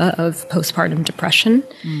umbrella of postpartum depression.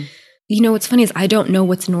 What's funny is I don't know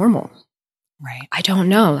what's normal. Right. I don't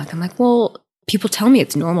know. I'm like, well, people tell me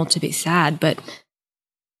it's normal to be sad, but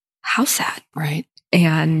how sad? Right.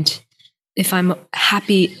 And if I'm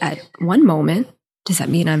happy at one moment, does that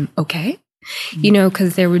mean I'm okay?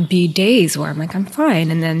 Because there would be days where I'm like, I'm fine.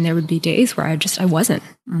 And then there would be days where I wasn't.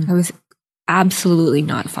 I was absolutely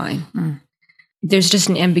not fine. There's just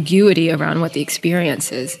an ambiguity around what the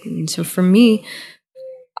experience is. And so for me,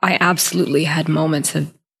 I absolutely had moments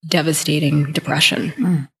of devastating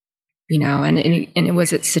depression, and it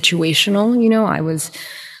was situational.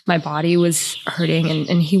 My body was hurting,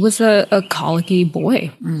 and he was a colicky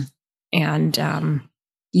boy. And,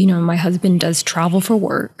 my husband does travel for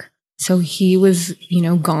work. So he was,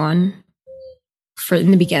 gone in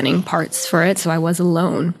the beginning parts for it. So I was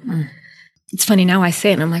alone. It's funny now I say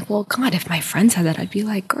it and I'm like, well, God, if my friends had that, I'd be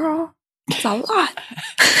like, girl, it's a lot.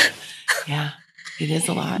 Yeah, it is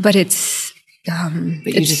a lot. But it's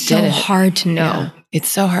so hard to know. Yeah. It's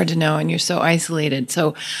so hard to know, and you're so isolated.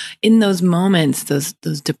 So in those moments, those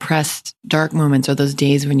depressed, dark moments, or those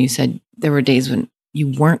days when you said there were days when you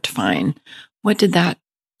weren't fine, what did that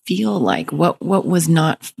feel like? What does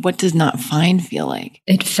not fine feel like?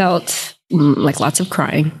 It felt like lots of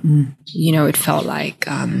crying. It felt like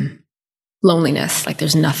loneliness, like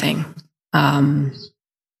there's nothing.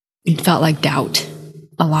 It felt like doubt,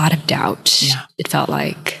 a lot of doubt. Yeah. It felt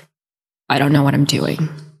like I don't know what I'm doing.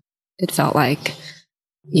 It felt like,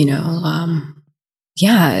 it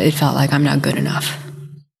felt like I'm not good enough.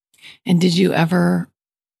 And did you ever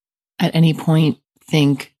at any point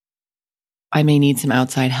think, I may need some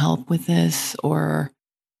outside help with this, or?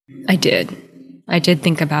 I did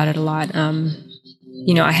think about it a lot.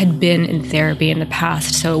 I had been in therapy in the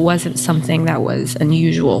past, so it wasn't something that was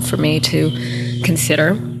unusual for me to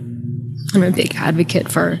consider. I'm a big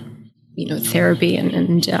advocate for, therapy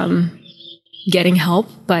and getting help,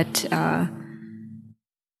 but I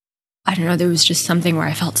don't know, there was just something where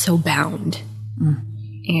I felt so bound.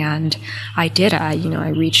 And I did. I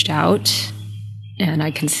reached out and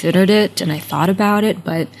I considered it and I thought about it,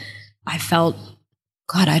 but I felt,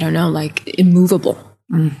 God, I don't know, like immovable.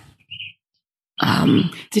 Did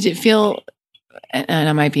it feel, and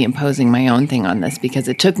I might be imposing my own thing on this because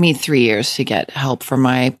it took me 3 years to get help for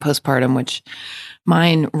my postpartum, which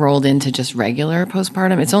mine rolled into just regular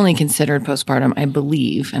postpartum. It's only considered postpartum, I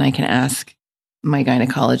believe, and I can ask my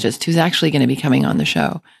gynecologist, who's actually going to be coming on the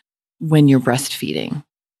show, when you're breastfeeding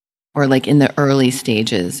or like in the early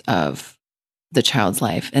stages of the child's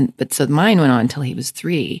life. But so mine went on until he was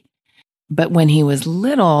 3. But when he was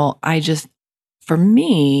little, for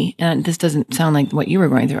me, and this doesn't sound like what you were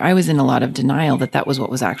going through, I was in a lot of denial that was what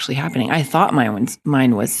was actually happening. I thought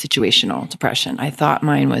mine was situational depression. I thought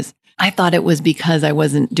it was because I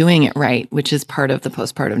wasn't doing it right, which is part of the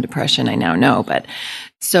postpartum depression, I now know. But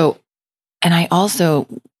so, and I also,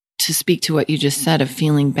 to speak to what you just said of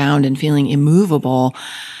feeling bound and feeling immovable,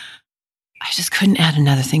 I just couldn't add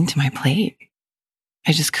another thing to my plate.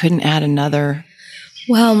 I just couldn't add another.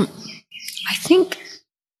 Well, I think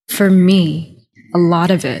for me, a lot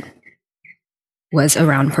of it was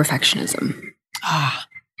around perfectionism. Ah,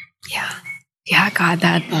 Yeah. Yeah, God,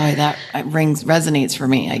 that resonates for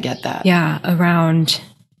me. I get that. Yeah, around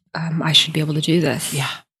I should be able to do this. Yeah.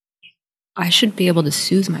 I should be able to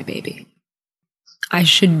soothe my baby. I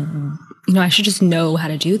should just know how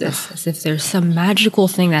to do this. As if there's some magical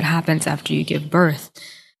thing that happens after you give birth.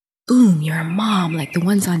 Boom, you're a mom, like the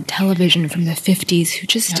ones on television from the 50s who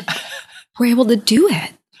just were able to do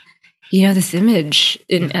it. This image,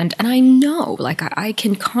 and I know, like I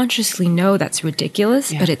can consciously know that's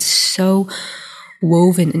ridiculous, but it's so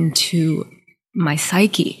woven into my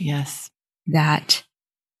psyche. Yes. That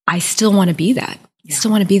I still want to be that. I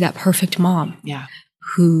still want to be that perfect mom. Yeah.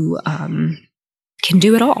 Who can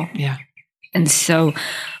do it all. Yeah. And so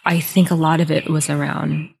I think a lot of it was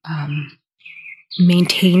around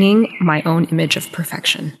maintaining my own image of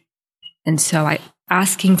perfection. And so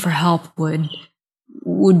asking for help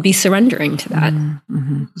would be surrendering to that,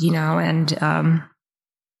 and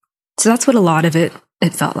so that's what a lot of it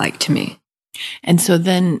felt like to me. And so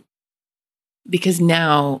then, because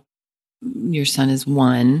now your son is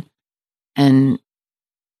 1 and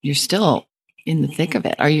you're still in the thick of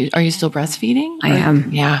it. Are you still breastfeeding? I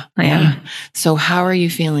am. Yeah. I am. So how are you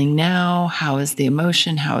feeling now? How is the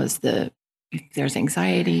emotion? How is if there's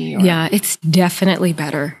anxiety? Yeah, it's definitely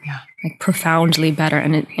better. Yeah. Like profoundly better.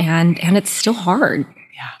 And it's still hard.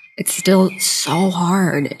 Yeah. It's still so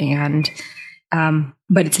hard. And,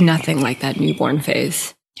 but it's nothing like that newborn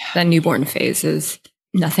phase. Yeah. That newborn phase is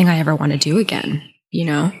nothing I ever want to do again,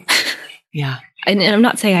 Yeah. And I'm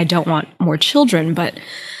not saying I don't want more children, but,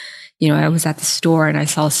 I was at the store and I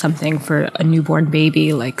saw something for a newborn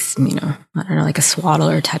baby, like, I don't know, like a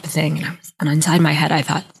swaddler type of thing. And inside my head, I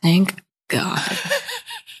thought, thank God.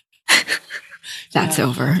 That's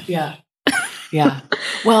over. Yeah. Yeah.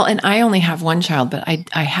 Well, and I only have 1 child, but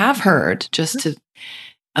I have heard just to,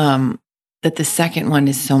 that the second one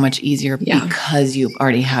is so much easier because you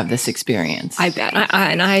already have this experience. I bet.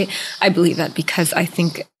 I believe that, because I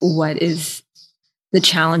think what is the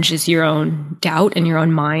challenge is your own doubt and your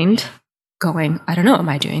own mind going, I don't know, am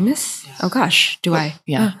I doing this? Yeah. Oh gosh, do I?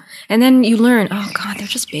 Yeah. And then you learn, oh God, they're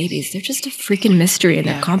just babies. They're just a freaking mystery, and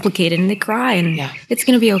they're complicated, and they cry, and it's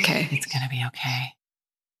going to be okay. It's going to be okay.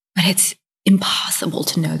 But it's impossible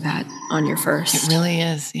to know that on your first. It really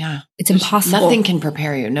is. Yeah. It's impossible. Nothing can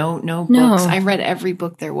prepare you. No books. I read every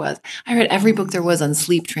book there was. I read every book there was on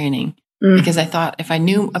sleep training because I thought if I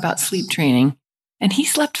knew about sleep training, and he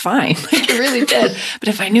slept fine, like he really did. But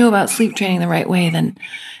if I knew about sleep training the right way, then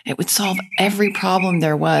it would solve every problem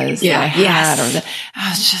there was that I had. I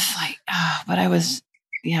was just like, but I was,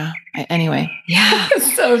 anyway. Yeah.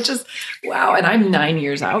 So just, wow. And I'm 9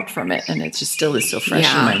 years out from it. And it just still is so fresh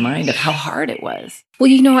in my mind of how hard it was.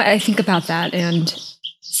 Well, I think about that. And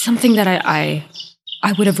something that I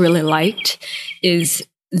would have really liked is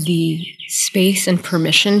the space and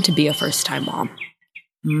permission to be a first-time mom.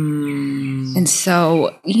 And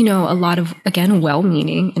so, a lot of, again,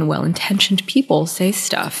 well-meaning and well-intentioned people say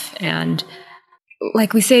stuff. And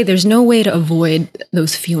like we say, there's no way to avoid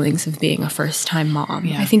those feelings of being a first-time mom.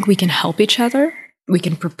 Yeah. I think we can help each other. We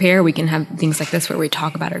can prepare. We can have things like this where we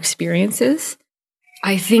talk about our experiences.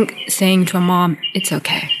 I think saying to a mom, it's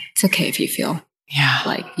okay. It's okay if you feel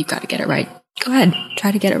like you've got to get it right. Go ahead.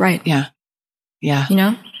 Try to get it right. Yeah. Yeah.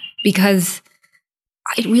 Because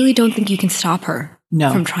I really don't think you can stop her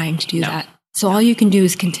from trying to do that. So all you can do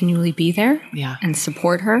is continually be there and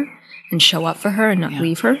support her and show up for her and not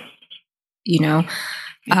leave her. It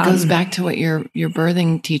goes back to what your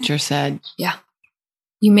birthing teacher said. Yeah.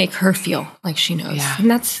 You make her feel like she knows. Yeah. And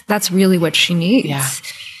that's really what she needs. Yeah.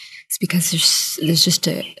 It's because there's just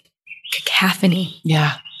a cacophony.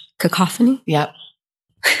 Yeah. Cacophony? Yep.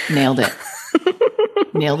 Nailed it.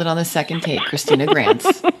 Nailed it on the second take, Christina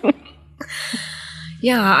Grants.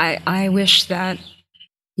 Yeah, I wish that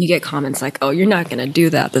you get comments like, oh, you're not going to do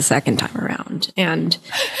that the second time around. And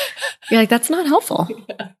you're like, that's not helpful.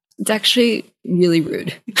 Yeah. It's actually really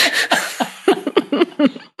rude.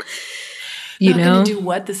 Not going to do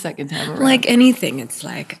what the second time around? Like anything. It's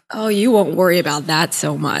like, oh, you won't worry about that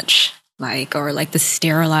so much. Or like the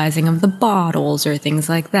sterilizing of the bottles or things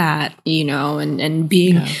like that, and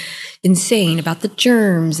being insane about the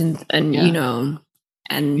germs and you know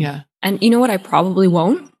what? I probably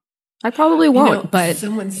won't. But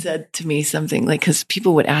someone said to me something like, because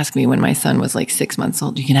people would ask me when my son was like 6 months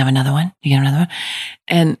old, you can have another one? You can have another one?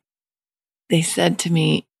 And they said to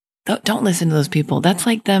me, don't listen to those people. That's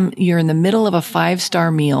like them. You're in the middle of a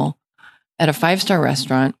 5-star meal at a 5-star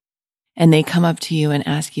restaurant, and they come up to you and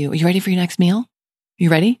ask you, are you ready for your next meal? You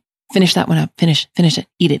ready? Finish that one up. Finish it.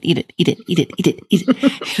 Eat it.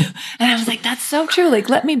 And I was like, that's so true. Like,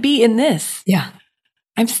 let me be in this. Yeah.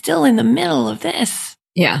 I'm still in the middle of this.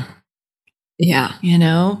 Yeah. Yeah. You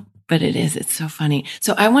know, but it's so funny.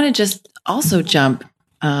 So I want to just also jump.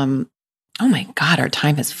 Oh my God, our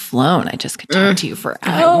time has flown. I just could talk to you for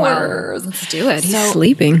hours. Let's do it. He's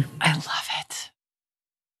sleeping. I love it.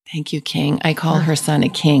 Thank you, King. I call her son a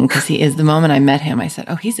king because he is. The moment I met him, I said,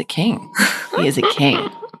 oh, he's a king. He is a king.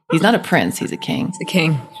 He's not a prince. He's a king. He's a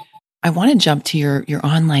king. I want to jump to your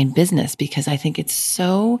online business because I think it's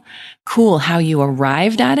so cool how you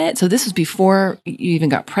arrived at it. So this was before you even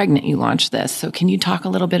got pregnant, you launched this. So can you talk a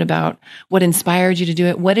little bit about what inspired you to do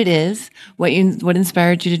it, what it is, what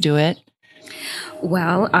inspired you to do it?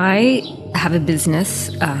 Well, I have a business,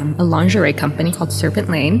 a lingerie company called Serpent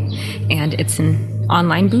Lane, and it's an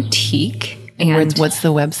online boutique. And what's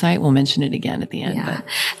the website? We'll mention it again at the end. Yeah.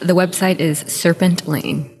 The website is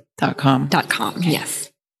serpentlane.com. Okay. Yes.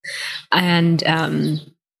 And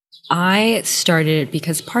I started it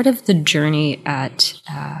because part of the journey at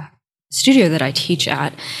studio that I teach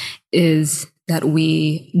at is that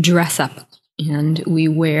we dress up and we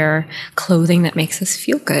wear clothing that makes us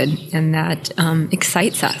feel good and that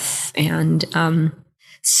excites us. And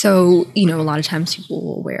so, a lot of times people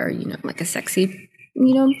will wear, like a sexy,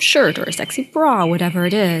 shirt or a sexy bra, whatever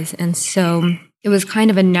it is. And so it was kind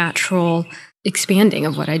of a natural expanding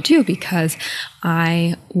of what I do because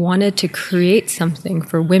I wanted to create something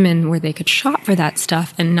for women where they could shop for that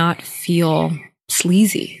stuff and not feel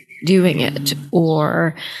sleazy doing it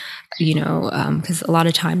or, because a lot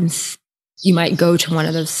of times you might go to one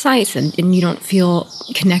of those sites and you don't feel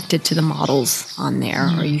connected to the models on there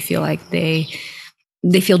or you feel like they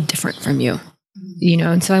feel different from you,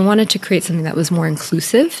 and so I wanted to create something that was more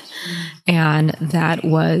inclusive and that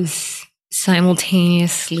was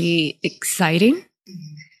simultaneously exciting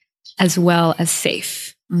as well as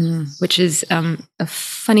safe, which is a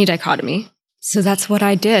funny dichotomy. So that's what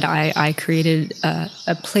I did. I created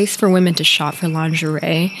a place for women to shop for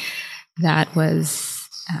lingerie that was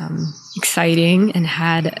exciting and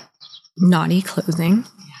had naughty clothing,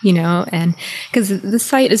 and because the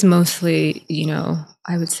site is mostly,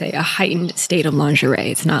 I would say a heightened state of lingerie.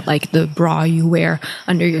 It's not like the bra you wear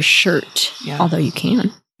under your shirt, although you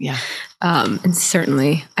can. Yeah. And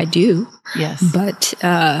certainly I do. Yes. But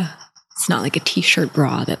it's not like a t-shirt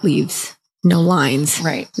bra that leaves no lines.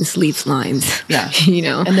 Right. This leaves lines. Yeah.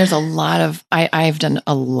 And there's a lot of, I've done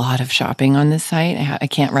a lot of shopping on this site. I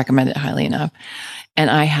can't recommend it highly enough. And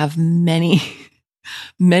I have many,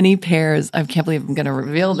 many pairs. I can't believe I'm going to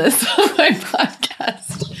reveal this on my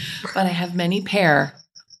podcast, but I have many pair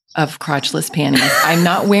of crotchless panties. I'm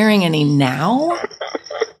not wearing any now,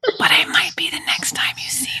 but I might be the next time you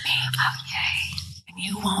see me. Oh, yay. And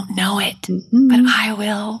you won't know it, but I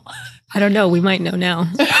will. I don't know. We might know now.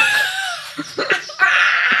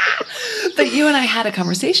 But you and I had a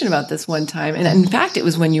conversation about this one time. And in fact, it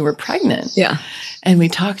was when you were pregnant. Yeah. And we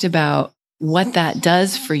talked about what that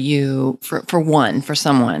does for you, for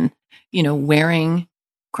someone, wearing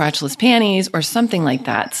crotchless panties or something like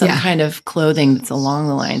that, some kind of clothing that's along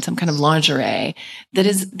the line, some kind of lingerie that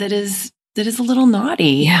is a little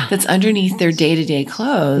naughty, that's underneath their day-to-day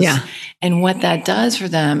clothes. Yeah. And what that does for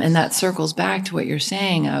them. And that circles back to what you're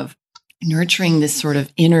saying of nurturing this sort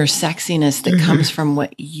of inner sexiness that comes from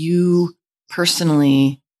what you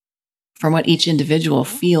personally, from what each individual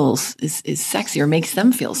feels is sexy or makes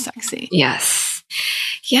them feel sexy. Yes.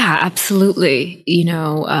 Yeah, absolutely.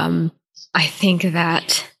 I think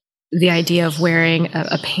that the idea of wearing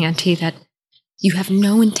a panty that you have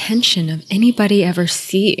no intention of anybody ever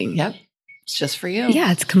seeing. Yep. It's just for you.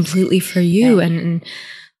 Yeah, it's completely for you. Yeah. And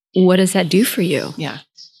what does that do for you? Yeah.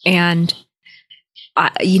 And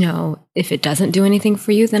if it doesn't do anything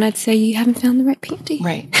for you, then I'd say you haven't found the right panty.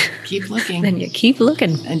 Right. Keep looking. Then you keep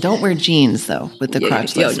looking. And don't wear jeans though with the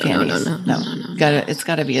crotchless panties. No. It's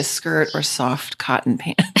gotta be a skirt or soft cotton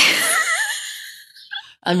pants.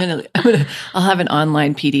 I'll have an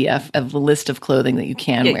online PDF of the list of clothing that you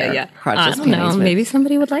can wear. Crotchless panties. Maybe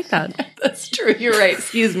somebody would like that. That's true. You're right.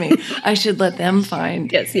 Excuse me. I should let them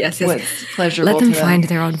find yes. what's pleasurable. Let them find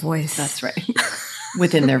their own voice. That's right.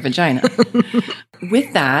 Within their vagina.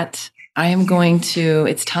 With that, I am going to,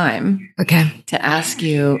 it's time to ask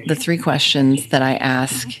you the 3 questions that I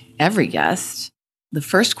ask every guest. The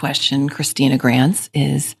first question, Christina Grants,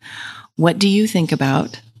 is what do you think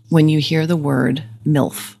about when you hear the word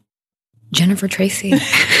MILF? Jennifer Tracy.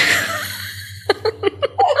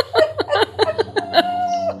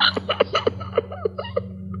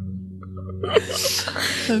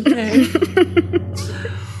 Okay.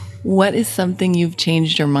 What is something you've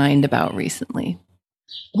changed your mind about recently?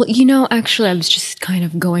 Well, actually, I was just kind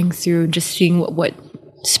of going through, just seeing what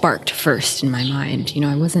sparked first in my mind.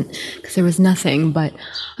 I wasn't, because there was nothing, but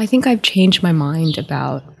I think I've changed my mind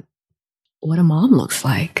about what a mom looks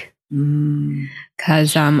like.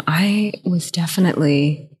 Because I was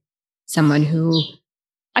definitely someone who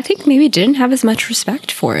I think maybe didn't have as much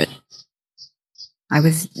respect for it. I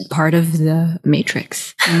was part of the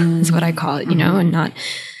matrix, is what I call it, and not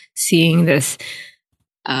seeing this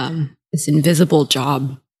this invisible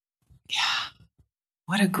job.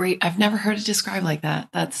 Yeah. I've never heard it described like that.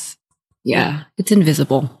 It's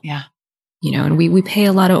invisible. Yeah. And we pay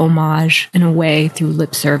a lot of homage in a way through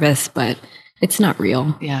lip service, but it's not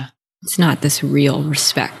real. Yeah. It's not this real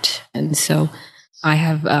respect. And so I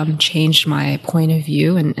have changed my point of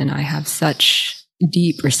view, and I have such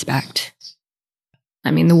deep respect.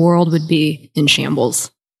 I mean, the world would be in shambles.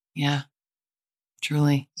 Yeah,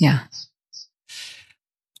 truly. Yeah.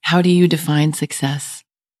 How do you define success?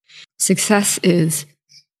 Success is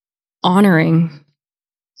honoring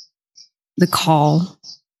the call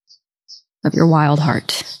of your wild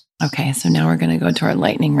heart. Okay, so now we're going to go to our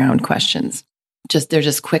lightning round questions. They're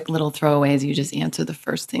just quick little throwaways. You just answer the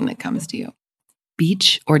first thing that comes to you.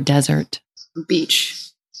 Beach or desert? Beach.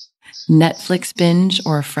 Netflix binge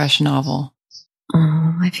or a fresh novel?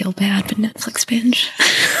 Oh, I feel bad, but Netflix binge.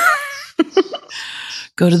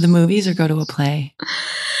 Go to the movies or go to a play?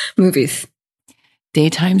 Movies.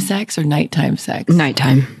 Daytime sex or nighttime sex?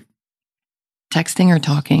 Nighttime. Texting or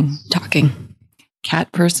talking? Talking.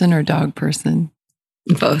 Cat person or dog person?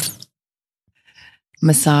 Both.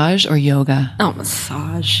 Massage or yoga? Oh,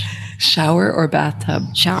 massage. Shower or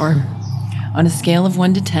bathtub? Shower. On a scale of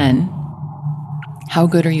 1 to 10, how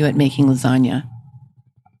good are you at making lasagna?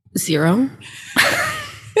 0.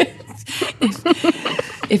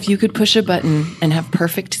 If you could push a button and have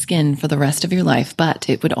perfect skin for the rest of your life, but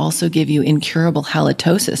it would also give you incurable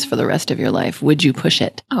halitosis for the rest of your life, would you push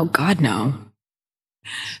it? Oh, God, no.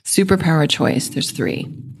 Superpower choice, there's 3.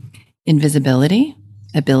 Invisibility,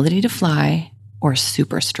 ability to fly, or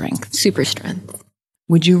super strength? Super strength.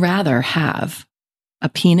 Would you rather have a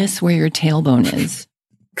penis where your tailbone is,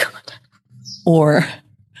 God, or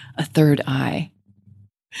a third eye?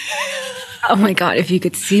 Oh my God, if you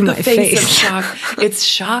could see my face of face. shock. It's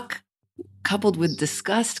shock coupled with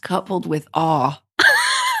disgust, coupled with awe.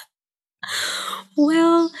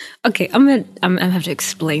 Well, okay, I'm gonna have to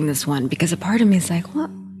explain this one, because a part of me is like, well,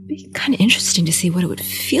 it'd be kind of interesting to see what it would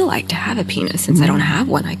feel like to have a penis. Since I don't have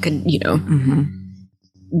one, I could, be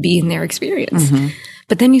in their experience.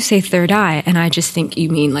 But then you say third eye, and I just think you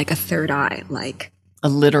mean like a third eye, like a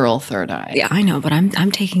literal third eye. Yeah, I know, but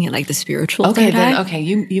I'm taking it like the spiritual third eye. Okay,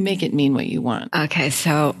 you make it mean what you want. Okay,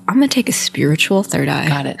 so I'm going to take a spiritual third eye.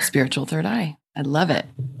 Got it. Spiritual third eye. I love it.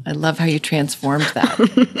 I love how you transformed that.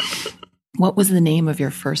 What was the name of your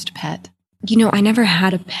first pet? I never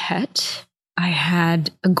had a pet. I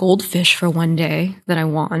had a goldfish for one day that I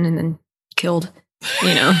won and then killed,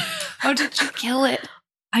 How did you kill it?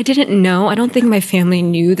 I didn't know. I don't think my family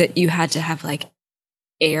knew that you had to have like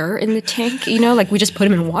air in the tank, like we just put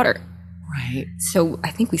them in water. Right. So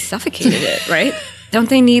I think we suffocated it, right? Don't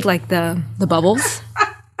they need like the bubbles?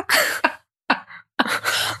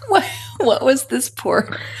 What was this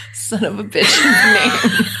poor son of a bitch's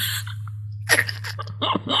name?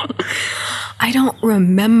 I don't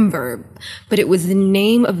remember, but it was the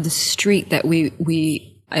name of the street that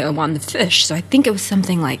I won the fish. So I think it was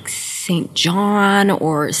something like St. John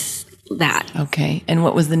or that. Okay. And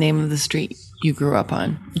what was the name of the street you grew up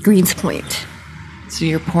on? Greenspoint. So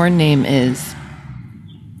your porn name is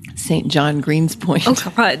St. John Greenspoint. Oh,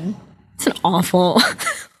 God. It's an awful,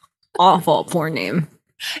 awful porn name.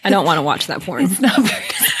 I don't want to watch that porn. It's not very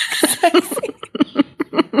sexy.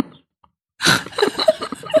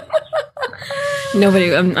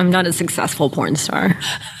 I'm not a successful porn star.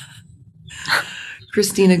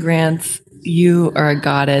 Christina Grantz, you are a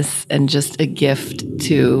goddess and just a gift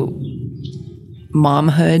to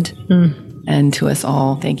momhood and to us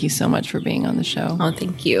all. Thank you so much for being on the show. Oh,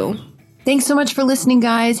 thank you. Thanks so much for listening,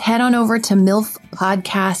 guys. Head on over to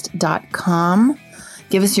milfpodcast.com.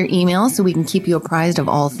 Give us your email so we can keep you apprised of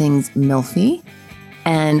all things MILFy.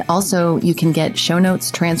 And also, you can get show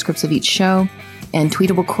notes, transcripts of each show, and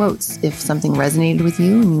tweetable quotes if something resonated with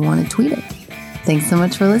you and you want to tweet it. Thanks so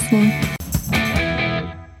much for listening.